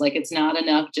processes. Like it's not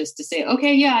enough just to say,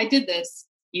 okay, yeah, I did this.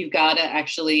 You've got to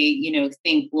actually,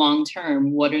 think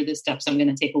long-term. What are the steps I'm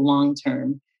going to take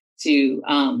long-term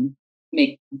to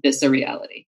make this a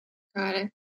reality? Got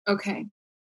it. Okay.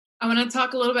 I want to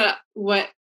talk a little bit about what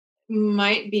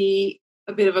might be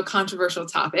a bit of a controversial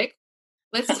topic.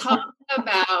 Let's talk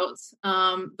about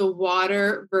the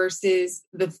water versus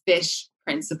the fish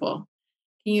principle.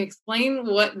 Can you explain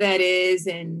what that is?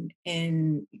 And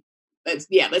let's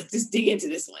just dig into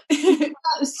this one.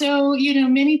 So,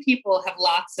 many people have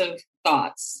lots of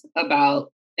thoughts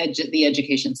about the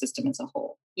education system as a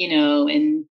whole,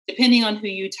 and depending on who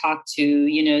you talk to,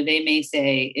 they may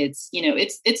say it's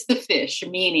the fish,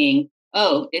 meaning,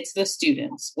 it's the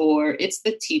students or it's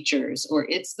the teachers or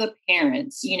it's the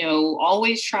parents,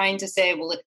 always trying to say,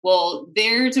 well,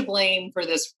 they're to blame for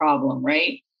this problem,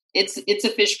 right? It's a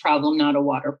fish problem, not a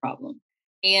water problem.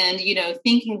 And,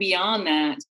 thinking beyond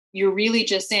that, you're really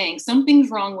just saying something's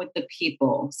wrong with the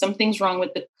people, something's wrong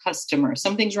with the customer,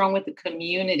 something's wrong with the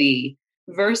community,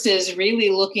 versus really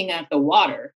looking at the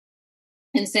water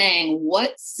and saying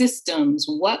what systems,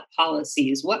 what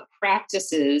policies, what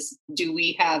practices do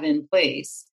we have in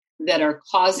place that are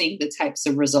causing the types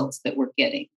of results that we're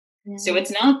getting. Yeah. So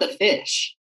it's not the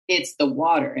fish, it's the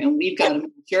water. And we've got to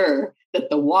make sure that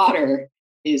the water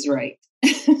is right.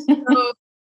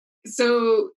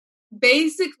 So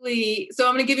basically,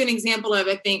 I'm going to give you an example of,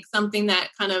 I think, something that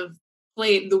kind of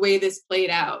played the way this played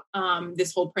out,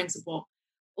 this whole principle.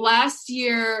 Last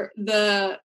year,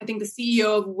 I think the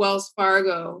CEO of Wells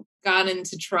Fargo got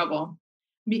into trouble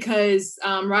because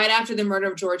right after the murder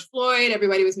of George Floyd,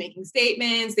 everybody was making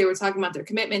statements. They were talking about their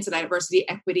commitment to diversity,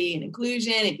 equity, and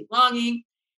inclusion and belonging.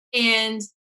 And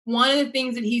one of the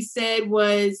things that he said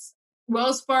was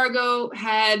Wells Fargo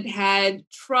had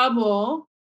trouble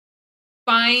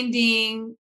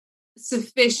finding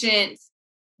sufficient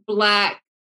Black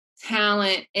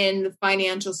talent in the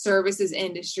financial services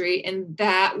industry. And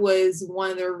that was one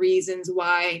of the reasons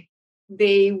why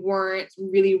they weren't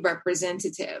really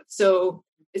representative. So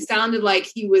it sounded like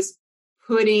he was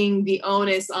putting the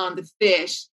onus on the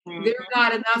fish. Mm-hmm. There are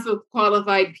not enough of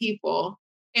qualified people.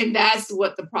 And that's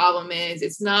what the problem is.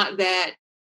 It's not that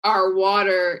our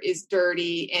water is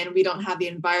dirty and we don't have the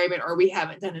environment or we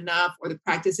haven't done enough or the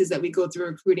practices that we go through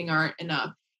recruiting aren't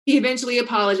enough. He eventually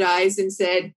apologized and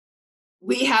said,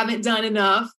 we haven't done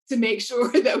enough to make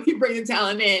sure that we bring the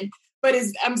talent in. But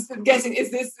I'm guessing,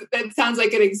 that sounds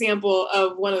like an example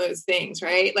of one of those things,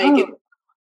 right? Like,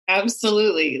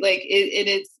 absolutely. Like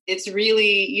it's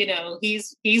really,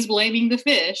 he's blaming the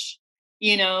fish,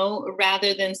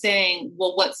 rather than saying,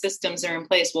 well, what systems are in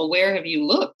place? Well, where have you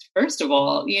looked? First of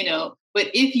all, but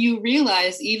if you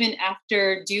realize even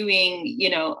after doing,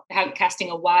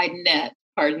 casting a wide net,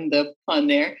 pardon the pun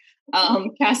there,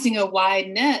 casting a wide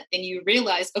net, and you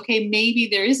realize, okay, maybe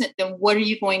there isn't, then what are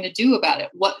you going to do about it?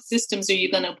 What systems are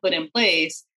you going to put in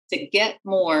place to get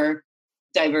more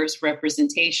diverse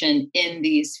representation in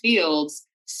these fields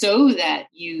so that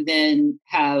you then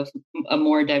have a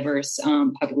more diverse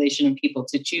population of people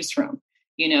to choose from?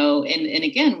 And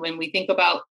again, when we think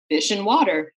about fish and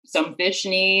water, some fish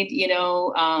need,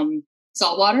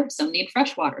 salt water, some need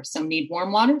fresh water, some need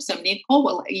warm water, some need cold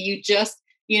water.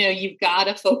 You've got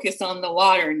to focus on the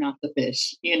water, not the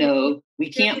fish. We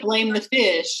can't blame the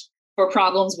fish for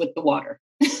problems with the water.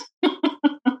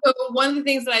 So one of the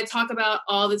things that I talk about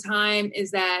all the time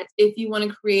is that if you want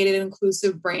to create an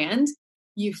inclusive brand,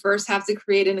 you first have to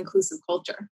create an inclusive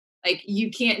culture. Like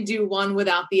you can't do one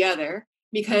without the other,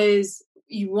 because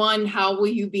how will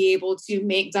you be able to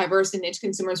make diverse and niche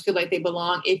consumers feel like they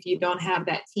belong if you don't have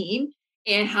that team?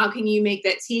 And how can you make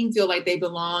that team feel like they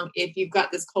belong if you've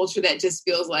got this culture that just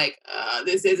feels like,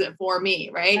 this isn't for me,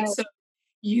 right? So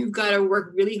you've got to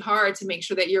work really hard to make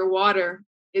sure that your water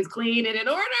is clean and in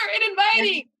order and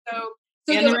inviting. So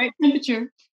and the right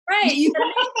temperature. Right. You got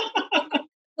to make a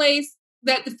place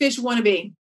that the fish want to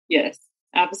be. Yes,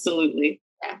 absolutely.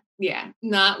 Yeah.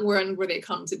 Not where they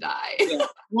come to die. Yeah.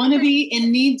 Want to be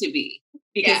and need to be,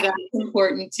 because that's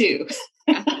important too.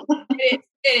 It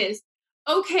is.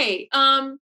 Okay.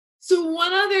 So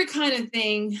one other kind of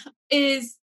thing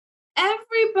is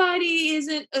everybody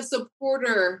isn't a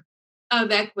supporter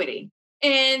of equity.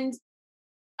 And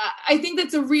I think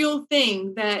that's a real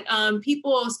thing that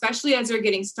people, especially as they're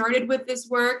getting started with this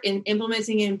work and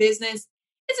implementing it in business,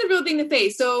 it's a real thing to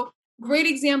face. So great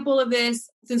example of this,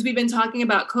 since we've been talking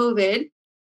about COVID,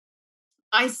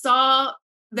 I saw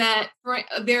that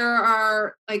there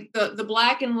are like the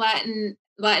Black and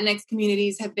Latinx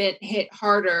communities have been hit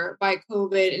harder by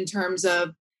COVID in terms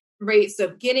of rates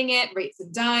of getting it, rates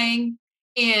of dying.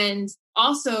 And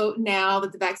also now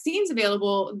that the vaccine's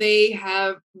available, they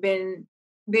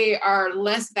are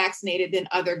less vaccinated than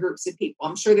other groups of people.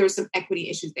 I'm sure there's some equity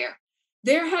issues there.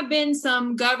 There have been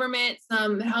some government,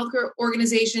 some healthcare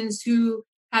organizations who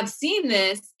have seen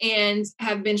this and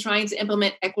have been trying to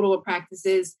implement equitable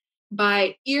practices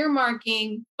by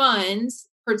earmarking funds,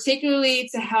 particularly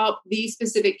to help these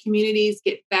specific communities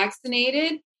get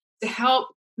vaccinated, to help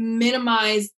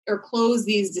minimize or close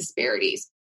these disparities.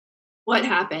 What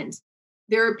happened?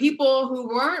 There are people who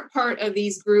weren't part of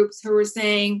these groups who were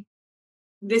saying,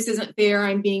 this isn't fair,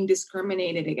 I'm being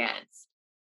discriminated against.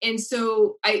 And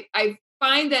so I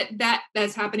find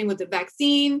that's happening with the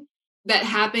vaccine. That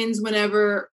happens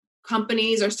whenever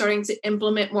companies are starting to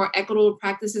implement more equitable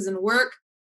practices in work.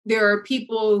 There are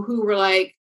people who were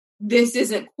like, this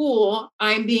isn't cool,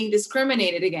 I'm being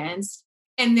discriminated against,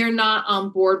 and they're not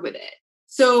on board with it.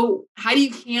 So how do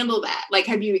you handle that? Like,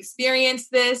 have you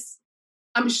experienced this?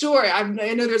 I'm sure I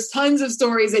know there's tons of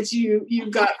stories that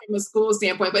you've got from a school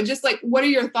standpoint, but just like, what are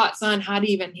your thoughts on how to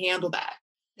even handle that?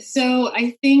 So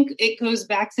I think it goes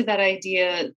back to that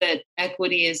idea that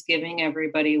equity is giving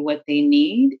everybody what they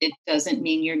need. It doesn't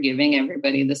mean you're giving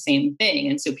everybody the same thing.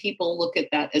 And so people look at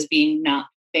that as being not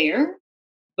fair,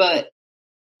 but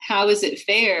how is it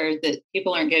fair that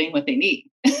people aren't getting what they need?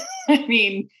 I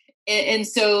mean, and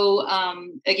so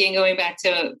again, going back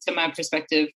to my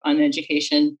perspective on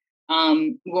education,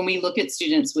 when we look at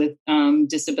students with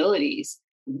disabilities,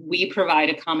 we provide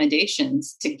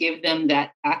accommodations to give them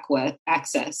that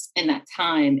access and that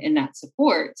time and that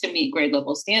support to meet grade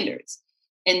level standards.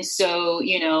 And so,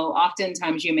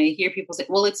 oftentimes you may hear people say,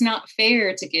 well, it's not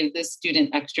fair to give this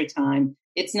student extra time.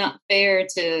 It's not fair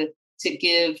to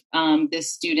give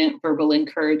this student verbal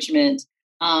encouragement.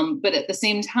 But at the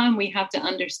same time, we have to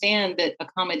understand that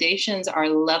accommodations are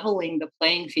leveling the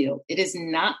playing field. It is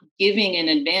not giving an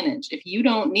advantage. If you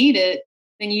don't need it,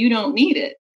 then you don't need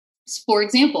it. For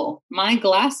example, my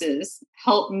glasses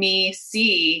help me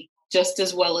see just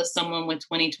as well as someone with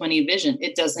 20/20 vision.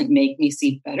 It doesn't make me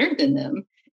see better than them.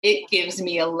 It gives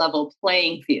me a level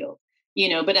playing field,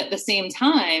 but at the same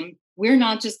time, we're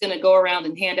not just going to go around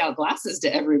and hand out glasses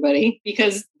to everybody,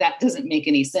 because that doesn't make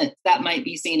any sense. That might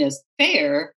be seen as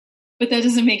fair, but that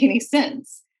doesn't make any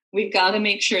sense. We've got to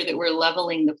make sure that we're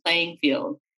leveling the playing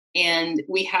field, and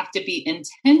we have to be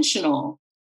intentional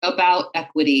about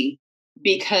equity,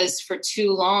 because for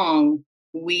too long,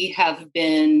 we have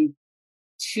been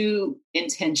too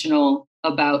intentional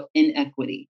about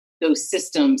inequity, those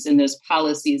systems and those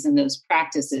policies and those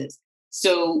practices.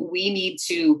 So we need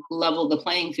to level the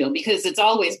playing field, because it's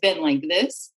always been like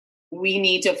this. We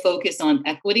need to focus on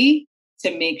equity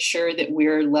to make sure that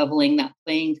we're leveling that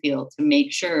playing field, to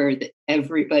make sure that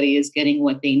everybody is getting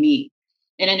what they need.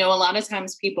 And I know a lot of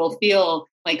times people feel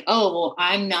like, oh, well,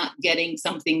 I'm not getting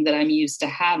something that I'm used to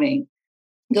having.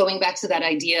 Going back to that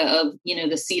idea of,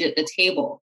 the seat at the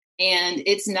table. And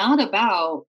it's not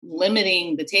about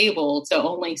limiting the table to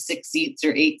only 6 seats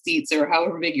or 8 seats or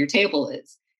however big your table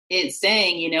is. It's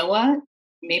saying, you know what,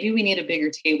 maybe we need a bigger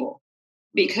table,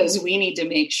 because we need to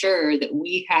make sure that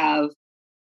we have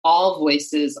all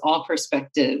voices, all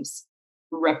perspectives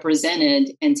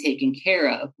represented and taken care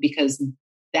of, because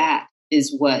that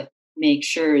is what makes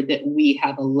sure that we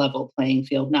have a level playing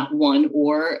field, not one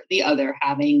or the other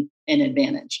having an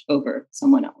advantage over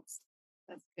someone else.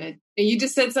 That's good. You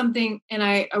just said something, and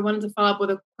I wanted to follow up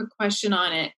with a quick question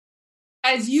on it.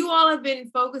 As you all have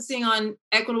been focusing on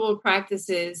equitable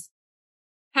practices,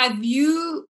 have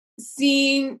you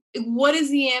seen what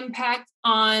is the impact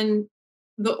on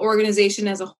the organization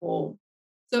as a whole?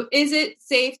 So is it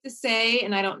safe to say,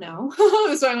 and I don't know,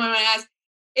 so I want to ask,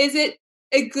 is it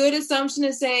a good assumption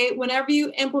to say whenever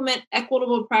you implement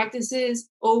equitable practices,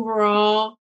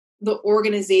 overall, the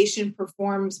organization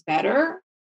performs better?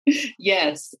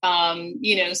 Yes. Like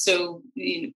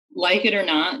it or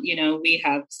not, we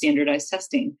have standardized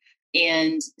testing.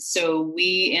 And so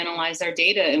we analyze our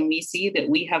data and we see that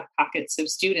we have pockets of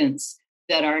students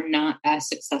that are not as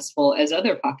successful as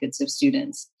other pockets of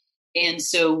students. And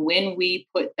so when we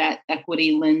put that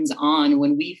equity lens on,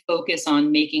 when we focus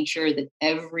on making sure that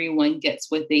everyone gets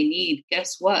what they need,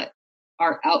 guess what?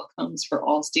 Our outcomes for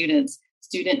all student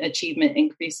achievement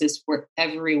increases for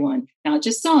everyone, not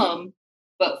just some,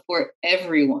 but for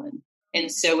everyone.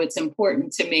 And so it's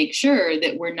important to make sure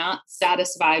that we're not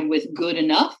satisfied with good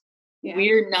enough. Yeah.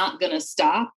 We're not going to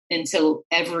stop until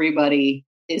everybody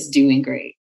is doing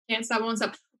great. Can't stop, won't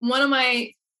stop. One of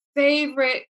my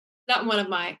favorite,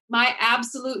 my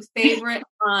absolute favorite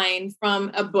line from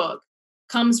a book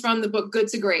comes from the book Good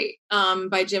to Great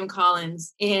by Jim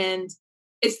Collins. And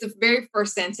it's the very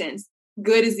first sentence.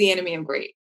 Good is the enemy of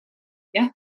great. Yeah.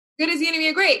 Good is the enemy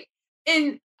of great.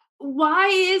 And why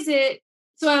is it?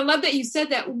 So I love that you said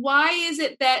that. Why is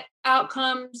it that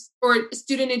outcomes or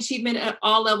student achievement at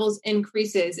all levels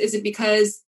increases? Is it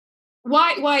because,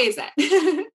 why is that?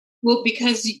 Well,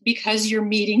 because you're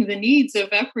meeting the needs of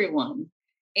everyone.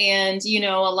 And, a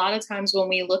lot of times when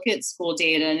we look at school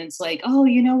data and it's like, oh,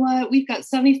 you know what, we've got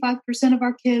 75% of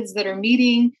our kids that are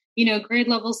meeting, grade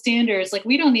level standards. Like,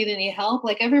 we don't need any help.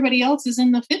 Like, everybody else is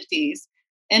in the 50s.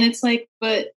 And it's like,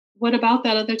 but what about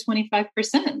that other 25%?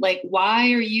 Like,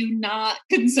 why are you not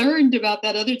concerned about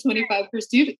that other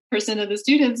 25% of the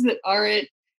students that aren't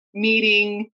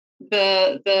meeting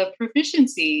the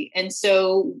proficiency? And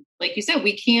so, like you said,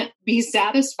 we can't be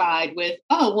satisfied with,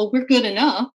 oh, well, we're good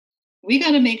enough. We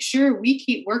got to make sure we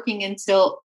keep working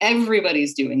until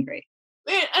everybody's doing great.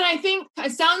 And I think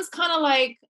it sounds kind of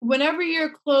like whenever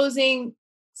you're closing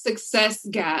success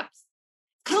gaps,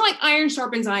 kind of like iron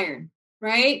sharpens iron,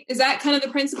 right? Is that kind of the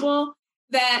principle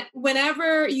that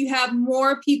whenever you have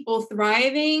more people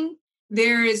thriving,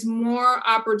 there is more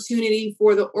opportunity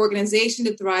for the organization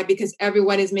to thrive because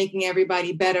everyone is making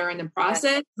everybody better in the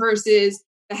process versus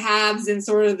the haves and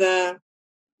sort of the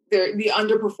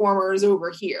underperformers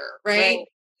over here, right?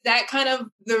 That kind of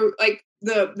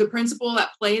the principle at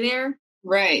play there.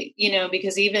 Right.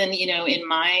 Because even, in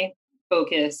my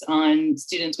focus on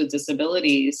students with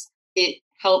disabilities, it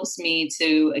helps me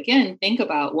to, again, think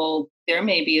about, well, there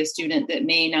may be a student that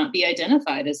may not be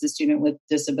identified as a student with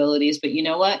disabilities, but you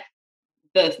know what?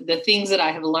 The things that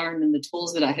I have learned and the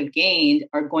tools that I have gained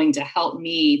are going to help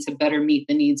me to better meet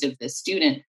the needs of this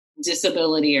student,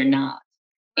 disability or not.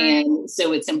 And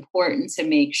so it's important to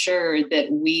make sure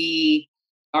that we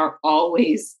are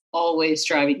always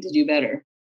striving to do better.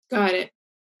 Got it.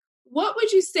 What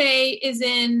would you say is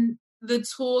in the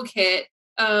toolkit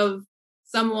of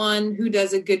someone who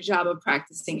does a good job of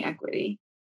practicing equity?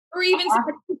 Or even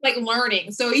somebody who's like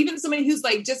learning. So even somebody who's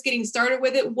like just getting started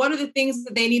with it, what are the things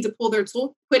that they need to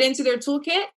put into their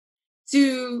toolkit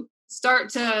to start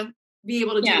to be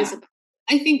able to do this?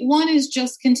 I think one is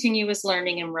just continuous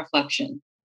learning and reflection.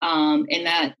 And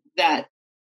that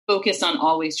focus on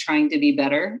always trying to be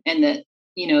better, and that,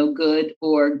 good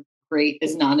or great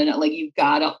is not enough. Like, you've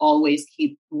got to always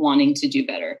keep wanting to do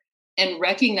better, and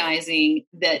recognizing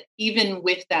that even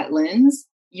with that lens,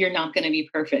 you're not going to be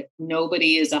perfect.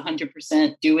 Nobody is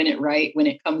 100% doing it right when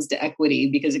it comes to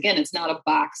equity, because again, it's not a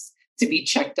box to be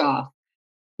checked off,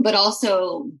 but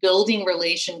also building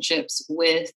relationships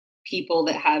with people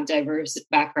that have diverse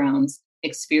backgrounds,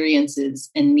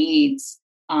 experiences, and needs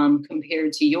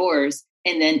compared to yours,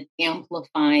 and then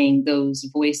amplifying those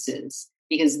voices,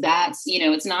 because that's,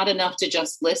 it's not enough to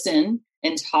just listen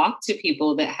and talk to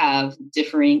people that have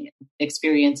differing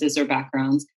experiences or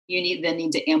backgrounds. You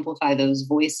need to amplify those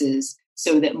voices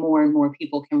so that more and more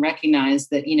people can recognize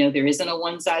that, there isn't a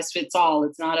one size fits all.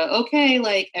 It's not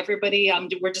like everybody,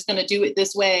 we're just going to do it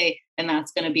this way, and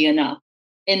that's going to be enough.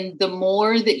 And the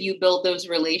more that you build those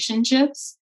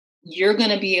relationships, you're going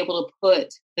to be able to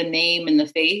put the name and the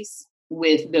face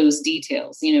with those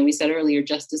details. We said earlier,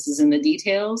 justice is in the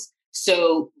details.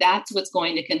 So that's what's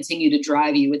going to continue to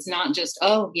drive you. It's not just,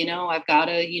 I've got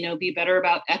to, be better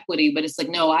about equity, but it's like,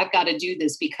 no, I've got to do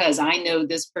this because I know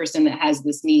this person that has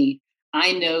this need.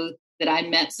 I know that I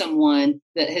met someone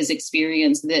that has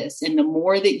experienced this. And the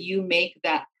more that you make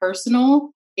that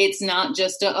personal, it's not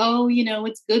just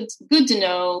it's good to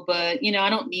know, but, I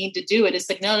don't need to do it. It's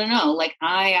like, no. Like,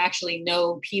 I actually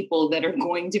know people that are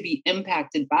going to be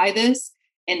impacted by this.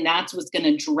 And that's what's going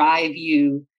to drive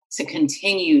you to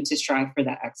continue to strive for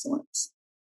that excellence.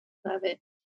 Love it.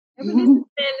 This has been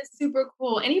super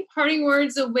cool. Any parting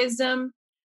words of wisdom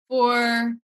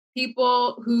for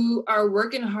people who are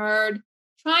working hard,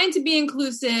 trying to be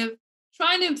inclusive,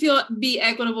 trying to be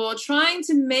equitable, trying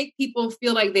to make people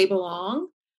feel like they belong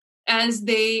as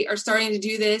they are starting to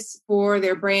do this for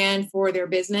their brand, for their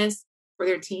business, for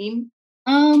their team?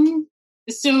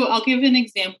 So I'll give an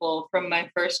example from my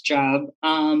first job.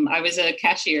 I was a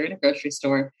cashier in a grocery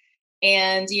store.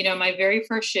 And, my very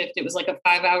first shift, it was like a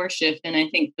 5-hour shift. And I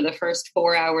think for the first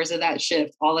 4 hours of that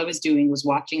shift, all I was doing was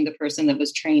watching the person that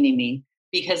was training me.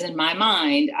 Because in my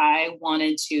mind, I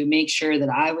wanted to make sure that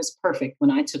I was perfect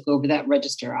when I took over that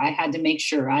register. I had to make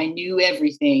sure I knew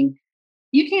everything.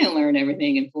 You can't learn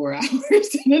everything in 4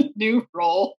 hours in a new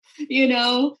role,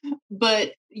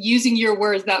 but using your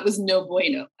words, that was no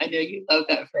bueno. I know you love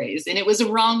that phrase. And it was a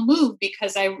wrong move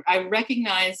because I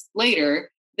recognized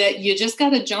later that you just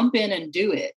got to jump in and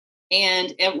do it.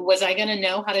 And was I going to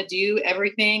know how to do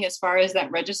everything as far as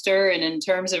that register and in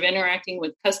terms of interacting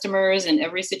with customers and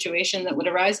every situation that would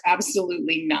arise?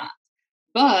 Absolutely not.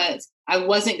 But I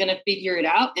wasn't going to figure it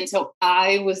out until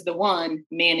I was the one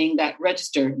manning that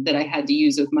register that I had to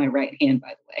use with my right hand,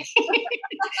 by the way.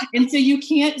 And so you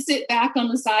can't sit back on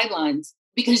the sidelines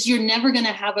because you're never going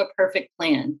to have a perfect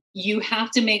plan. You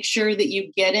have to make sure that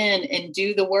you get in and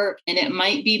do the work, and it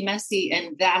might be messy,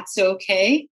 and that's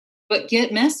okay, but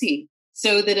get messy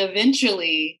so that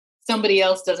eventually somebody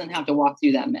else doesn't have to walk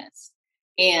through that mess.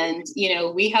 And,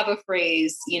 we have a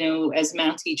phrase, as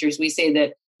math teachers, we say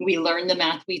that we learn the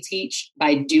math we teach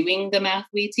by doing the math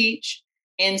we teach.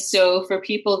 And so for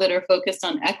people that are focused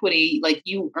on equity, like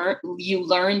you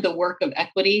learn the work of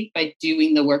equity by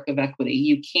doing the work of equity.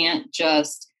 You can't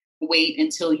just wait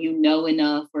until you know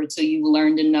enough or until you've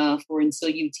learned enough or until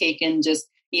you've taken just,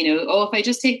 if I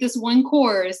just take this one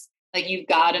course, like you've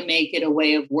got to make it a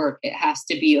way of work. It has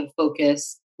to be a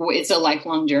focus. It's a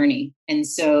lifelong journey. And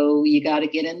so you got to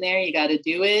get in there, you got to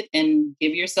do it and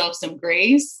give yourself some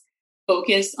grace,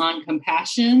 focus on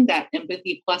compassion, that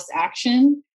empathy plus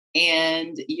action,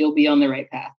 and you'll be on the right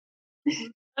path.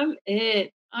 Love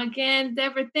it. Again,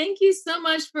 Deborah, thank you so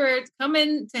much for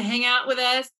coming to hang out with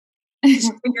us,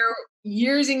 your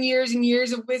years and years and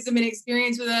years of wisdom and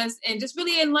experience with us, and just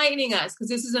really enlightening us, because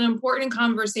this is an important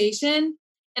conversation.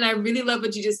 And I really love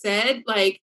what you just said.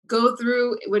 Like, go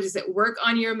through, work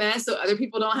on your mess so other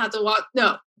people don't have to walk.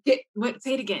 No,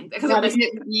 say it again.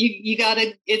 You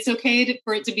gotta, it's okay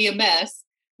for it to be a mess.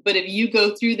 But if you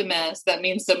go through the mess, that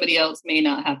means somebody else may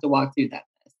not have to walk through that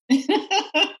mess.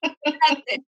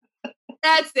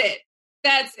 That's it.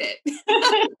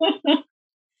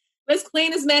 Let's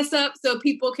clean this mess up so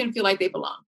people can feel like they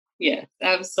belong. Yes,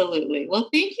 absolutely. Well,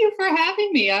 thank you for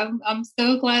having me. I'm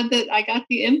so glad that I got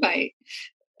the invite.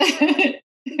 All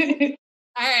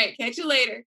right. Catch you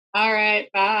later. All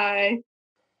right. Bye.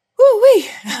 Woo-wee.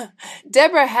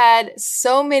 Deborah had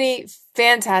so many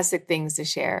fantastic things to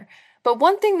share. But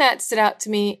one thing that stood out to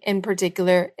me in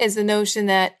particular is the notion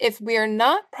that if we are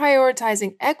not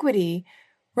prioritizing equity,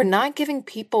 we're not giving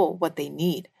people what they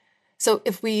need. So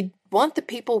if we want the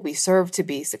people we serve to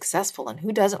be successful, and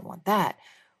who doesn't want that,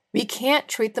 we can't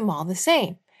treat them all the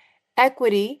same.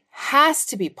 Equity has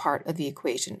to be part of the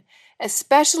equation,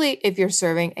 especially if you're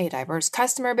serving a diverse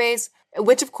customer base,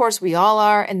 which of course we all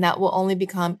are, and that will only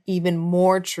become even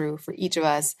more true for each of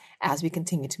us as we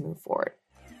continue to move forward.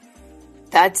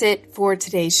 That's it for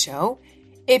today's show.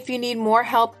 If you need more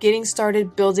help getting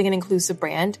started building an inclusive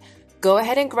brand, go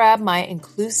ahead and grab my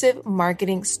Inclusive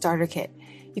Marketing Starter Kit.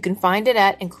 You can find it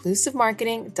at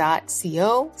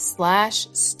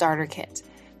inclusivemarketing.co/starter kit.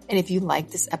 And if you like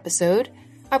this episode,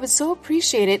 I would so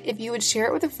appreciate it if you would share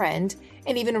it with a friend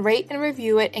and even rate and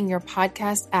review it in your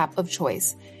podcast app of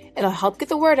choice. It'll help get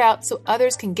the word out so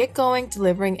others can get going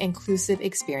delivering inclusive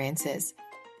experiences.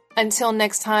 Until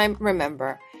next time,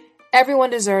 remember, everyone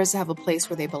deserves to have a place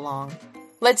where they belong.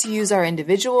 Let's use our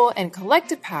individual and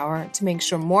collective power to make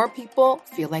sure more people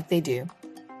feel like they do.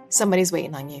 Somebody's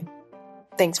waiting on you.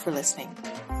 Thanks for listening.